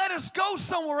 "Let us go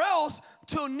somewhere else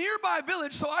to a nearby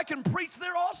village so I can preach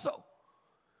there also."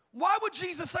 Why would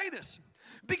Jesus say this?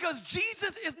 Because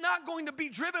Jesus is not going to be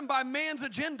driven by man's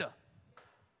agenda.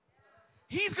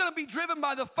 He's going to be driven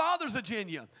by the Father's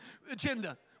agenda.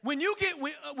 When you get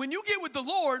with the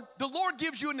Lord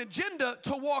gives you an agenda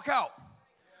to walk out.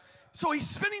 So he's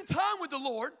spending time with the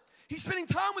Lord. He's spending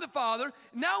time with the Father.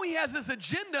 Now he has this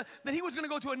agenda that he was going to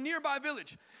go to a nearby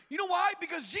village. You know why?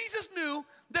 Because Jesus knew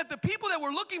that the people that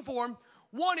were looking for him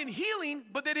wanted healing,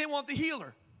 but they didn't want the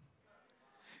healer.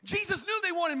 Jesus knew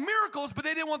they wanted miracles, but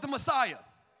they didn't want the Messiah.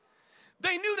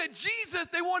 They knew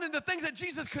that they wanted the things that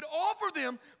Jesus could offer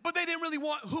them, but they didn't really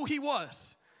want who he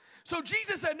was. So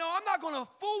Jesus said, no, I'm not going to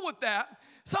fool with that.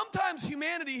 Sometimes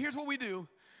humanity, here's what we do.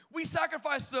 We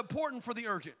sacrifice the important for the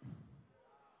urgent.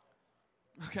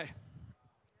 Okay.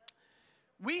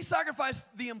 We sacrifice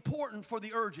the important for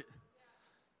the urgent.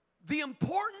 The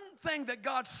important thing that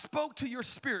God spoke to your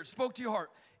spirit, spoke to your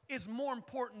heart, is more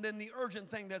important than the urgent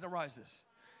thing that arises.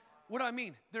 What do I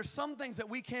mean? There's some things that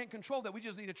we can't control that we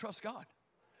just need to trust God.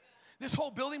 This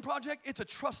whole building project, it's a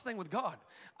trust thing with God.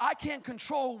 I can't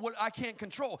control what I can't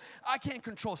control. I can't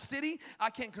control city.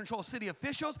 I can't control city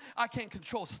officials. I can't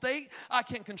control state. I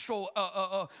can't control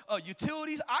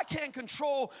utilities. I can't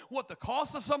control what the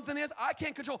cost of something is. I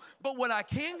can't control. But what I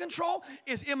can control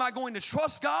is, am I going to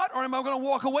trust God or am I going to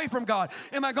walk away from God?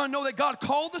 Am I going to know that God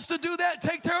called us to do that,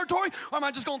 take territory? Or am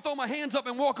I just going to throw my hands up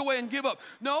and walk away and give up?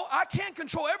 No, I can't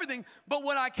control everything. But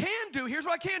what I can do, here's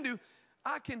what I can do.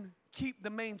 I can keep the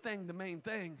main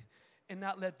thing, and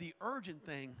not let the urgent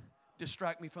thing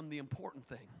distract me from the important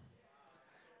thing.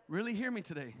 Really hear me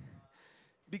today.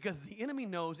 Because the enemy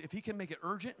knows if he can make it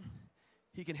urgent,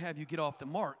 he can have you get off the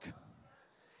mark,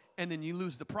 and then you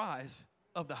lose the prize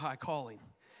of the high calling.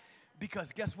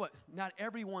 Because guess what? Not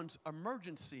everyone's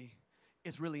emergency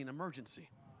is really an emergency.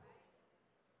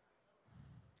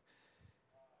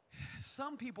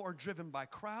 Some people are driven by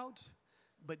crowds,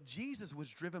 but Jesus was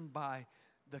driven by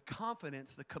the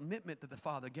confidence, the commitment that the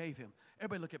Father gave him.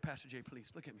 Everybody look at Pastor Jay,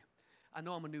 please. Look at me. I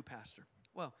know I'm a new pastor.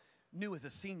 Well, new as a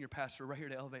senior pastor right here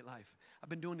to Elevate Life. I've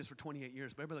been doing this for 28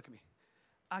 years, but everybody look at me.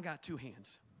 I got two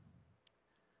hands.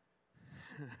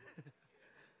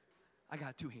 I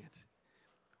got two hands.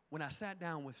 When I sat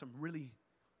down with some really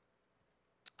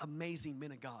amazing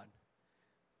men of God,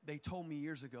 they told me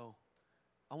years ago,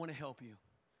 I want to help you.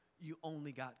 You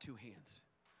only got two hands.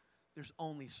 There's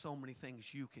only so many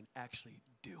things you can actually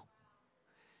do.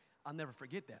 I'll never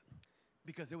forget that,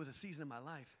 because there was a season in my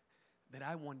life that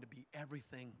I wanted to be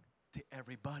everything to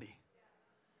everybody.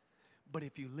 But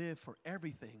if you live for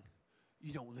everything,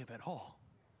 you don't live at all.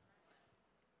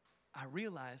 I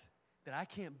realized that I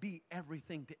can't be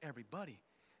everything to everybody,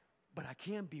 but I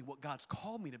can be what God's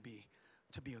called me to be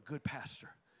a good pastor,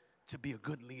 to be a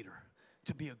good leader,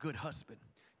 to be a good husband,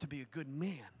 to be a good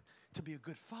man, to be a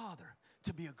good father,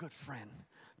 to be a good friend,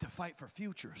 to fight for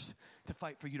futures, to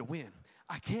fight for you to win.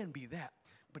 I can be that.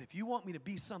 But if you want me to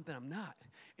be something I'm not,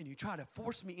 and you try to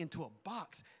force me into a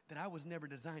box that I was never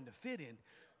designed to fit in,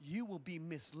 you will be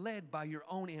misled by your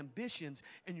own ambitions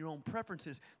and your own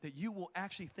preferences, that you will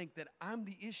actually think that I'm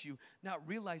the issue, not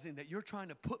realizing that you're trying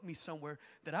to put me somewhere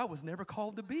that I was never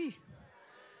called to be.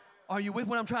 Are you with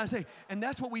what I'm trying to say? And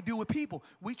that's what we do with people.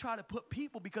 We try to put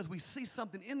people because we see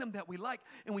something in them that we like,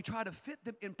 and we try to fit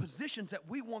them in positions that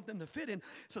we want them to fit in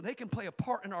so they can play a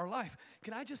part in our life.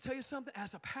 Can I just tell you something?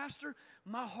 As a pastor,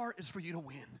 my heart is for you to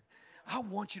win. I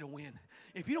want you to win.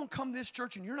 If you don't come to this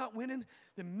church and you're not winning,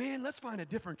 then man, let's find a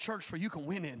different church where you can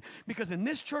win in. Because in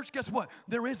this church, guess what?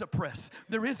 There is a press.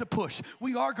 There is a push.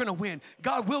 We are going to win.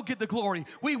 God will get the glory.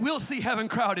 We will see heaven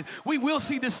crowded. We will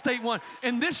see this state won.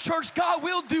 In this church, God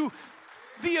will do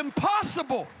the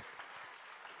impossible.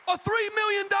 A $3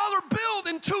 million build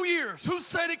in 2 years. Who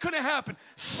said it couldn't happen?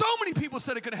 So many people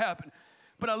said it could happen.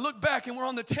 But I look back and we're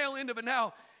on the tail end of it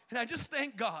now, and I just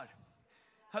thank God.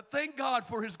 I thank God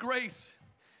for his grace,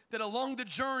 that along the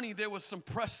journey there was some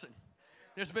pressing.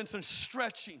 There's been some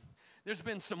stretching. There's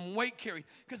been some weight carried.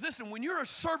 Because listen, when you're a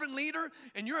servant leader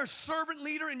and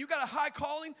you got a high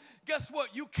calling, guess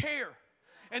what? You care.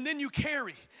 And then you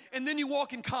carry. And then you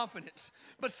walk in confidence.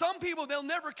 But some people, they'll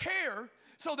never care.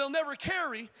 So they'll never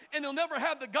carry, and they'll never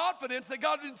have the confidence that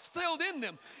God instilled in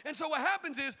them. And so what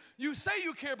happens is, you say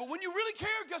you care, but when you really care,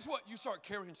 guess what? You start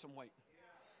carrying some weight.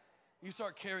 You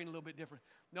start carrying a little bit different.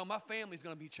 No, my family's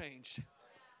going to be changed.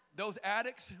 Those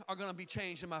addicts are going to be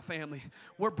changed in my family.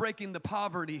 We're breaking the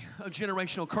poverty of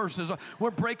generational curses. We're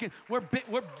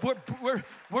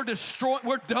destroying.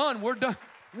 We're done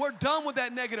with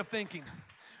that negative thinking.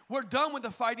 We're done with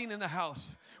the fighting in the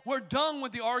house. We're done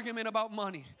with the argument about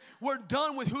money. We're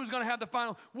done with who's going to have the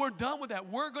final. We're done with that.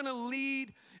 We're going to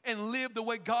lead and live the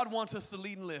way God wants us to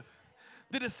lead and live.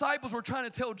 The disciples were trying to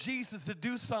tell Jesus to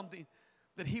do something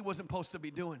that he wasn't supposed to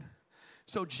be doing.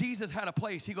 So Jesus had a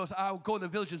place. He goes, I'll go to the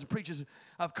villages and preachers.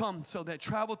 I've come so that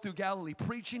travel through Galilee,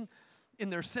 preaching in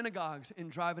their synagogues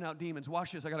and driving out demons.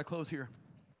 Watch this. I got to close here.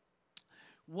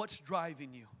 What's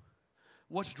driving you?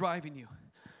 What's driving you?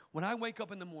 When I wake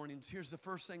up in the mornings, here's the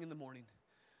first thing in the morning.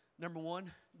 Number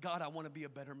one, God, I want to be a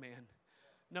better man.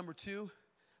 Number two,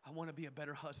 I want to be a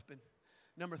better husband.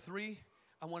 Number three,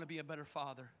 I want to be a better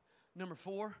father. Number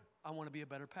four, I want to be a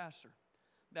better pastor.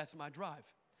 That's my drive.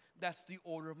 That's the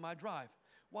order of my drive.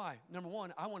 Why? Number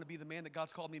one, I want to be the man that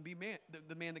God's called me to be,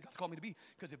 the man that God's called me to be.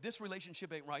 Because if this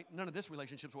relationship ain't right, none of this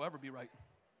relationships will ever be right.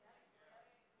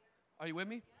 Are you with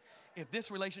me? If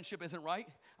this relationship isn't right,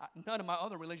 none of my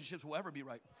other relationships will ever be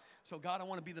right. So God, I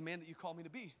want to be the man that you called me to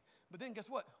be. But then guess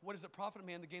what? What does it profit a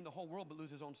man to gain the whole world but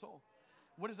lose his own soul?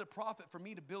 What does it profit for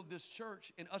me to build this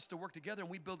church and us to work together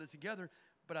and we build it together,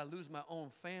 but I lose my own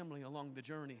family along the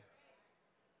journey?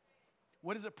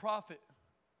 What does it profit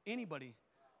anybody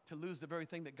to lose the very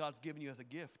thing that God's given you as a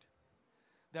gift?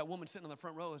 That woman sitting on the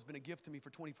front row has been a gift to me for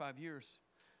 25 years,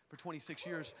 for 26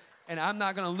 years, and I'm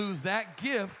not going to lose that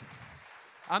gift.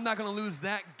 I'm not going to lose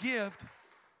that gift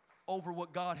over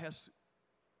what God has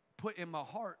put in my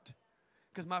heart.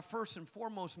 Because my first and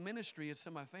foremost ministry is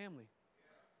to my family.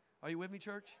 Are you with me,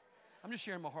 church? I'm just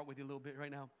sharing my heart with you a little bit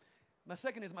right now. My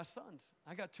second is my sons.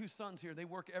 I got 2 sons here. They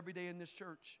work every day in this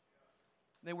church.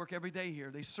 They work every day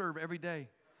here. They serve every day.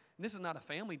 And this is not a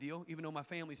family deal, even though my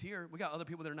family's here. We got other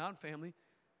people that are not family.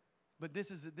 But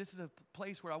this is a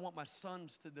place where I want my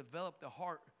sons to develop the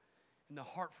heart and the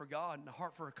heart for God and the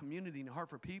heart for a community and the heart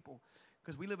for people.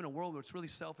 Because we live in a world where it's really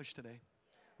selfish today.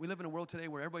 We live in a world today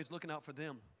where everybody's looking out for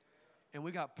them. And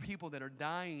we got people that are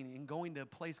dying and going to a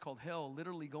place called hell,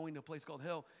 literally going to a place called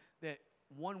hell, that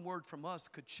one word from us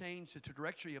could change the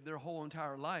trajectory of their whole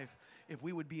entire life if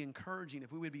we would be encouraging,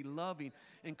 if we would be loving.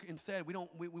 And instead,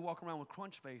 we walk around with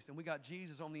crunch face, and we got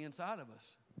Jesus on the inside of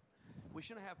us. We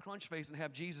shouldn't have crunch face and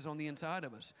have Jesus on the inside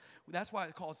of us. That's why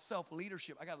it's called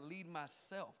self-leadership. I got to lead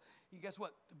myself. Guess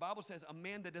what? The Bible says a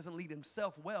man that doesn't lead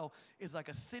himself well is like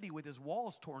a city with his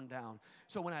walls torn down.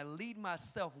 So when I lead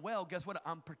myself well, guess what?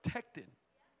 I'm protected.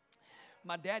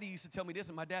 My daddy used to tell me this,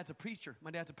 and my dad's a preacher.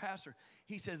 My dad's a pastor.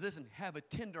 He says, listen, have a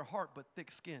tender heart but thick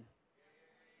skin.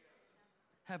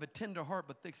 Have a tender heart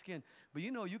but thick skin. But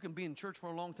you know, you can be in church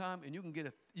for a long time and you can get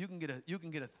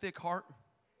a thick heart.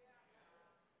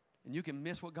 And you can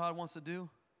miss what God wants to do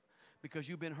because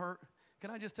you've been hurt.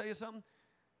 Can I just tell you something?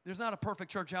 There's not a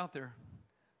perfect church out there.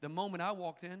 The moment I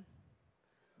walked in,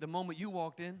 the moment you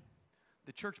walked in,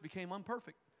 the church became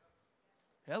unperfect.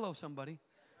 Hello, somebody.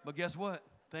 But guess what?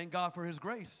 Thank God for his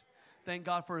grace. Thank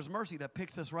God for his mercy that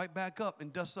picks us right back up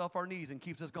and dusts off our knees and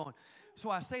keeps us going. So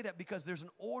I say that because there's an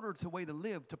order to way to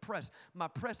live, to press. My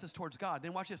press is towards God.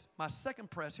 Then watch this. My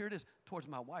second press, here it is, towards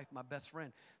my wife, my best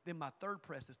friend. Then my third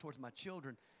press is towards my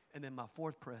children. And then my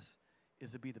fourth press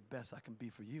is to be the best I can be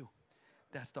for you.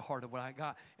 That's the heart of what I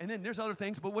got. And then there's other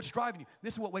things, but what's driving you?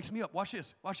 This is what wakes me up. Watch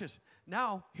this. Watch this.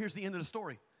 Now, here's the end of the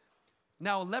story.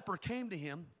 Now a leper came to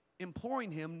him,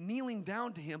 imploring him, kneeling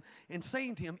down to him, and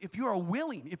saying to him, if you are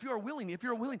willing,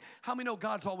 how many know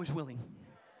God's always willing?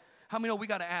 How many know we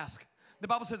got to ask? The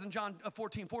Bible says in John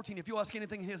 14:14, if you ask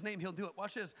anything in his name, he'll do it.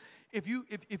 Watch this. If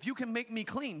you can make me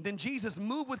clean, then Jesus,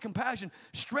 moved with compassion,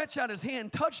 stretched out his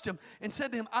hand, touched him, and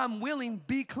said to him, I'm willing,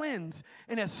 be cleansed.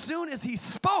 And as soon as he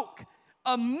spoke,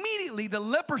 immediately the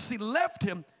leprosy left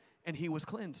him, and he was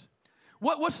cleansed.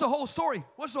 What's the whole story?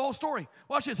 What's the whole story?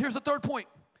 Watch this. Here's the third point.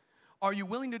 Are you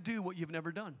willing to do what you've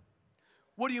never done?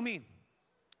 What do you mean?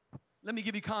 Let me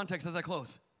give you context as I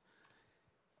close.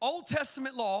 Old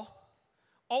Testament law,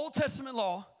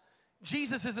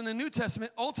 Jesus is in the New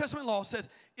Testament. Old Testament law says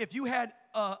if you had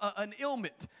an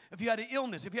ailment, if you had an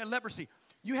illness, if you had leprosy,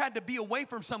 you had to be away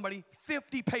from somebody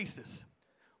 50 paces.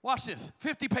 Watch this,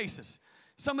 50 paces.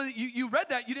 Some of you read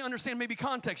that, you didn't understand maybe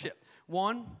context yet.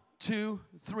 1, 2,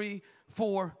 3,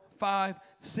 4, 5,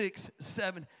 6,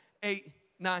 7, 8,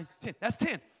 9, 10. That's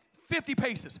 10. 50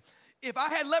 paces. If I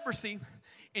had leprosy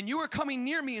and you were coming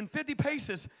near me in 50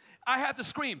 paces, I have to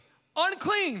scream,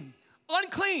 unclean,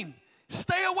 unclean,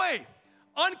 stay away,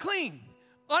 unclean,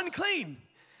 unclean.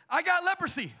 I got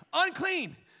leprosy,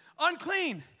 unclean,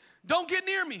 unclean. Don't get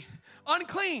near me,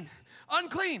 unclean,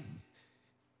 unclean.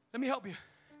 Let me help you.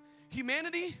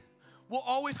 Humanity will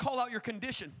always call out your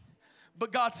condition,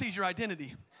 but God sees your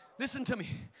identity. Listen to me,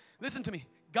 listen to me.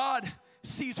 God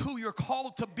sees who you're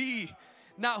called to be,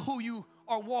 not who you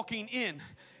are walking in.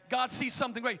 God sees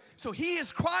something great. So he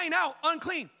is crying out,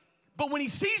 unclean. But when he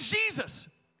sees Jesus,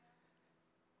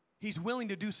 he's willing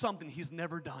to do something he's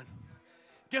never done.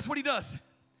 Guess what he does?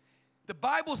 The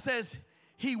Bible says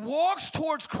he walks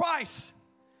towards Christ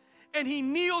and he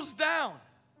kneels down.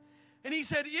 And he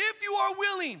said, if you are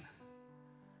willing,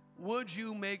 would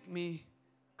you make me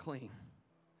clean?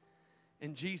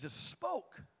 And Jesus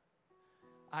spoke,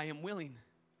 I am willing,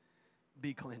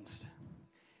 be cleansed.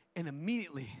 And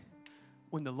immediately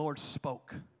when the Lord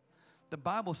spoke, the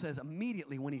Bible says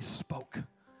immediately when he spoke,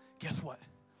 guess what?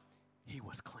 He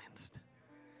was cleansed.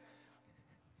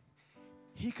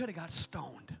 He could have got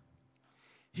stoned.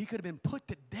 He could have been put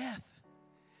to death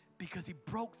because he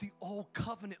broke the old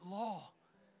covenant law,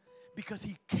 because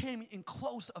he came in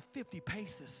close of 50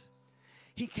 paces.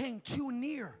 He came too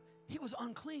near. He was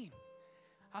unclean.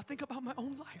 I think about my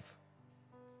own life.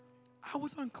 I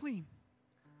was unclean,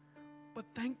 but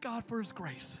thank God for his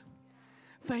grace.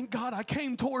 Thank God I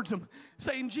came towards him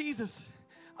saying, Jesus,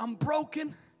 I'm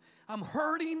broken, I'm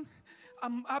hurting,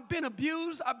 I've been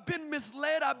abused, I've been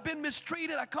misled, I've been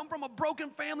mistreated, I come from a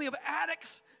broken family of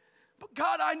addicts, but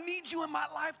God, I need you in my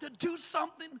life to do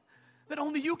something that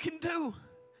only you can do.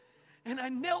 And I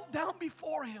knelt down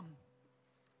before him,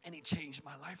 and he changed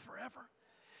my life forever.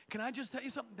 Can I just tell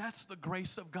you something? That's the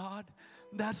grace of God.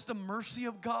 That's the mercy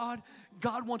of God.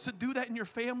 God wants to do that in your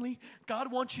family.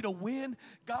 God wants you to win.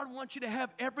 God wants you to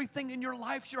have everything in your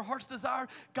life, your heart's desire.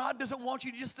 God doesn't want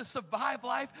you just to survive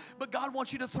life, but God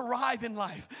wants you to thrive in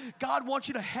life. God wants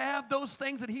you to have those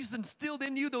things that he's instilled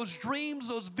in you, those dreams,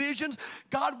 those visions.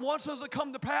 God wants those to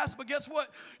come to pass, but guess what?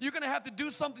 You're going to have to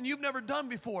do something you've never done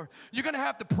before. You're going to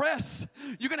have to press.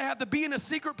 You're going to have to be in a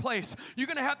secret place. You're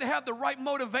going to have the right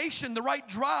motivation, the right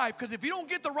drive, because if you don't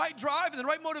get the right drive and the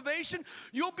right motivation,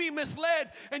 you'll be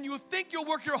misled, and you'll think you'll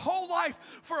work your whole life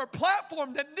for a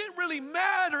platform that didn't really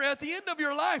matter at the end of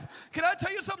your life. Can I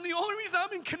tell you something? The only reason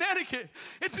I'm in Connecticut,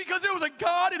 it's because there was a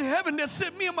God in heaven that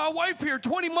sent me and my wife here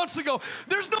 20 months ago.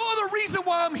 There's no other reason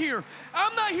why I'm here.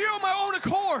 I'm not here on my own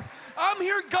accord. I'm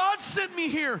here. God sent me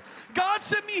here. God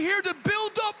sent me here to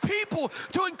build up people,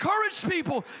 to encourage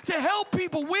people, to help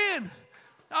people win.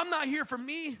 I'm not here for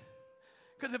me,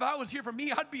 because if I was here for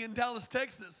me, I'd be in Dallas,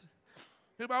 Texas.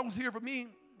 If I was here for me,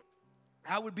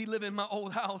 I would be living in my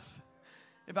old house.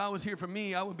 If I was here for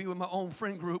me, I would be with my own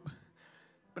friend group.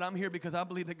 But I'm here because I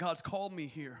believe that God's called me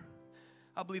here.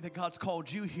 I believe that God's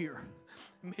called you here.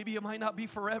 Maybe it might not be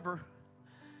forever.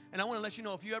 And I want to let you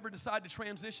know, if you ever decide to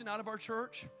transition out of our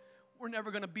church, we're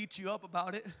never going to beat you up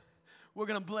about it. We're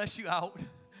going to bless you out.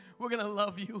 We're going to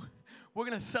love you. We're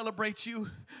going to celebrate you.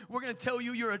 We're going to tell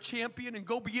you you're a champion and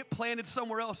go get planted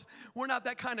somewhere else. We're not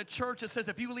that kind of church that says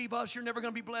if you leave us, you're never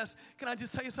going to be blessed. Can I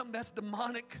just tell you something? That's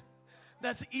demonic.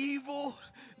 That's evil.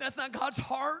 That's not God's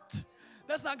heart.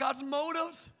 That's not God's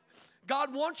motives.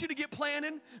 God wants you to get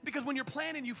planted, because when you're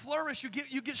planted, you flourish.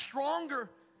 You get stronger.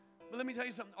 But let me tell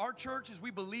you something. Our church is,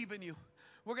 we believe in you.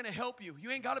 We're going to help you. You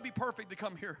ain't got to be perfect to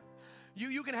come here.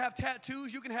 You can have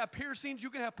tattoos, you can have piercings, you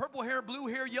can have purple hair, blue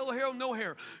hair, yellow hair, no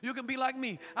hair. You can be like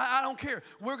me. I don't care.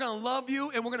 We're going to love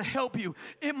you and we're going to help you.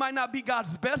 It might not be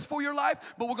God's best for your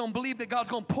life, but we're going to believe that God's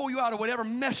going to pull you out of whatever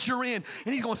mess you're in,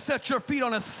 and he's going to set your feet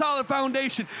on a solid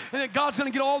foundation, and that God's going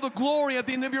to get all the glory at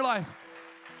the end of your life.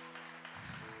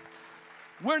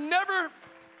 We're never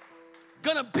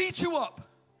going to beat you up,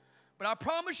 but I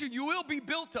promise you, you will be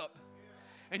built up.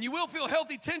 And you will feel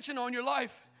healthy tension on your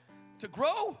life to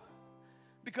grow,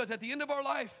 because at the end of our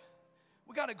life,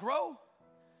 we got to grow.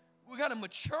 We got to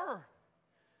mature.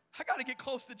 I got to get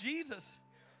close to Jesus.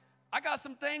 I got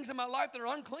some things in my life that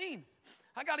are unclean.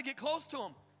 I got to get close to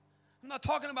him. I'm not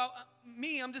talking about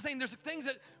me. I'm just saying there's things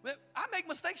that I make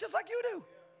mistakes just like you do.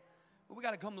 But we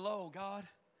got to come low. God,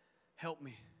 help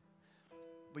me.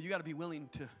 But you got to be willing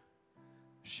to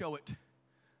show it.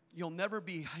 You'll never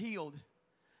be healed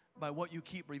by what you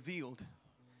keep revealed.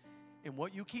 And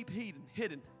what you keep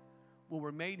hidden will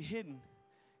remain hidden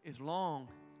as long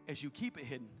as you keep it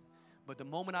hidden. But the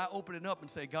moment I open it up and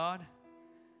say, God,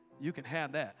 you can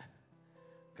have that,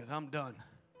 because I'm done.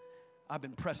 I've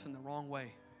been pressing the wrong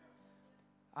way.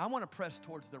 I want to press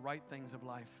towards the right things of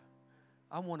life.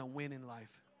 I want to win in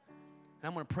life. And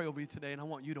I'm going to pray over you today, and I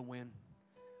want you to win.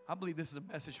 I believe this is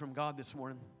a message from God this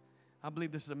morning. I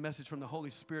believe this is a message from the Holy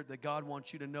Spirit that God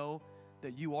wants you to know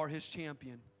that you are his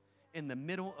champion. In the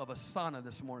middle of a sauna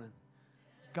this morning,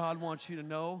 God wants you to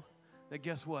know that,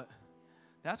 guess what?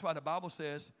 That's why the Bible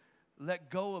says, let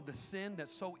go of the sin that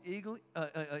so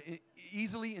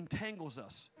easily entangles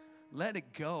us. Let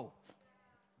it go.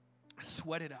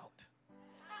 Sweat it out.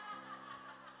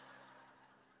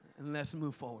 And let's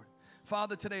move forward.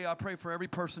 Father, today I pray for every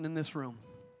person in this room.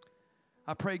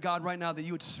 I pray, God, right now that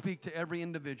you would speak to every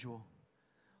individual.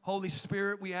 Holy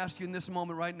Spirit, we ask you in this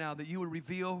moment right now that you would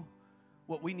reveal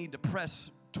what we need to press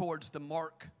towards the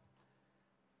mark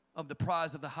of the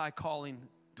prize of the high calling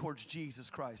towards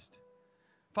Jesus Christ.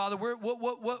 Father,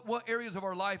 what areas of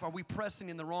our life are we pressing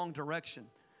in the wrong direction?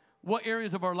 What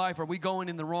areas of our life are we going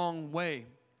in the wrong way?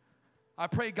 I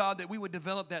pray, God, that we would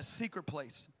develop that secret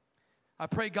place. I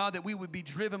pray, God, that we would be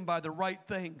driven by the right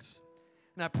things.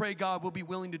 And I pray, God, we'll be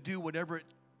willing to do whatever it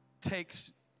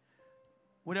takes,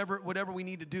 whatever we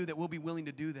need to do, that we'll be willing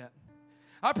to do that.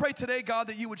 I pray today, God,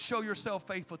 that you would show yourself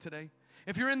faithful today.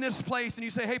 If you're in this place and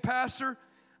you say, hey, Pastor,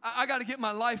 I got to get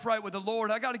my life right with the Lord.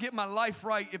 I got to get my life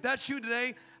right. If that's you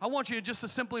today, I want you to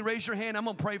simply raise your hand. I'm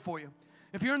going to pray for you.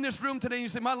 If you're in this room today and you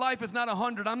say, my life is not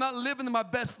 100. I'm not living my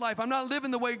best life. I'm not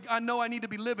living the way I know I need to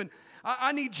be living.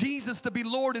 I need Jesus to be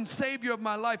Lord and Savior of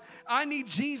my life. I need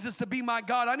Jesus to be my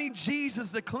God. I need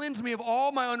Jesus to cleanse me of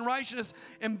all my unrighteousness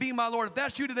and be my Lord. If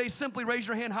that's you today, simply raise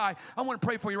your hand high. I want to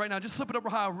pray for you right now. Just slip it up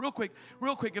high real quick,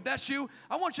 real quick. If that's you,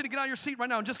 I want you to get out of your seat right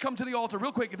now and just come to the altar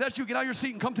real quick. If that's you, get out of your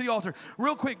seat and come to the altar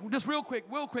real quick, just real quick.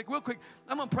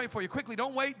 I'm going to pray for you quickly.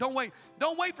 Don't wait. Don't wait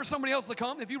for somebody else to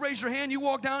come. If you raise your hand, you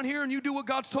walk down here and you do what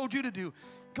God's told you to do.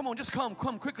 Come on, just come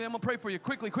quickly. I'm going to pray for you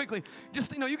quickly.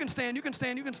 Just, you can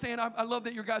stand. I love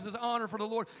that your guys' honor for the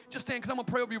Lord. Just stand, because I'm going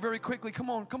to pray over you very quickly. Come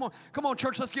on,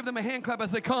 church. Let's give them a hand clap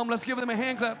as they come. Let's give them a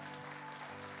hand clap.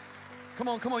 Come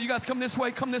on. You guys come this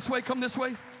way. Come this way.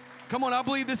 Come on, I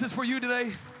believe this is for you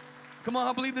today. Come on,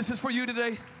 I believe this is for you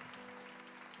today.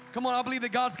 Come on, I believe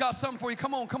that God's got something for you.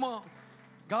 Come on.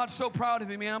 God's so proud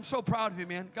of you, man. I'm so proud of you,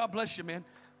 man. God bless you, man.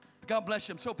 God bless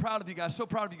you. I'm so proud of you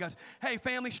guys. Hey,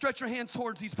 family, stretch your hands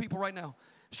towards these people right now.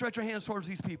 Stretch your hands towards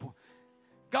these people.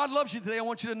 God loves you today. I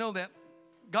want you to know that.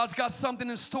 God's got something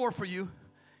in store for you.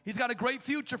 He's got a great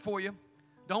future for you.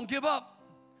 Don't give up.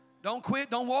 Don't quit.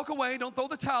 Don't walk away. Don't throw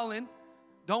the towel in.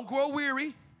 Don't grow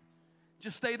weary.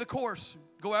 Just stay the course.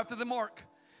 Go after the mark.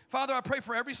 Father, I pray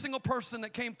for every single person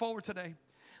that came forward today.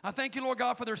 I thank you, Lord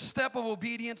God, for their step of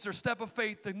obedience, their step of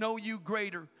faith to know you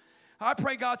greater. I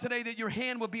pray, God, today that your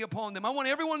hand will be upon them. I want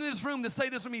everyone in this room to say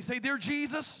this with me. Say, dear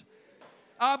Jesus,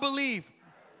 I believe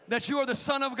that you are the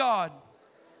Son of God,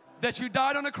 that you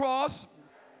died on the cross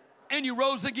and you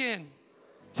rose again.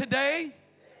 Today,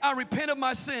 I repent of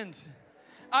my sins.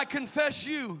 I confess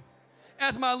you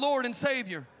as my Lord and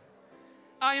Savior.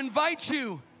 I invite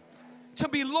you to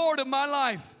be Lord of my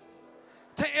life,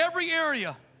 to every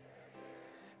area.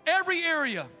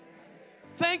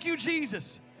 Thank you,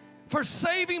 Jesus, for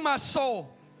saving my soul.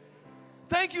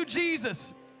 Thank you,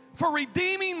 Jesus, for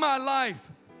redeeming my life.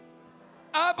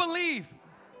 I believe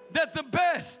that the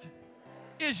best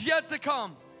is yet to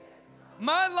come.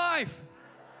 My life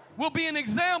will be an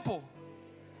example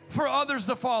for others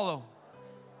to follow.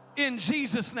 In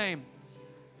Jesus' name.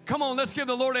 Come on, let's give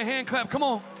the Lord a hand clap. Come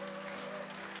on.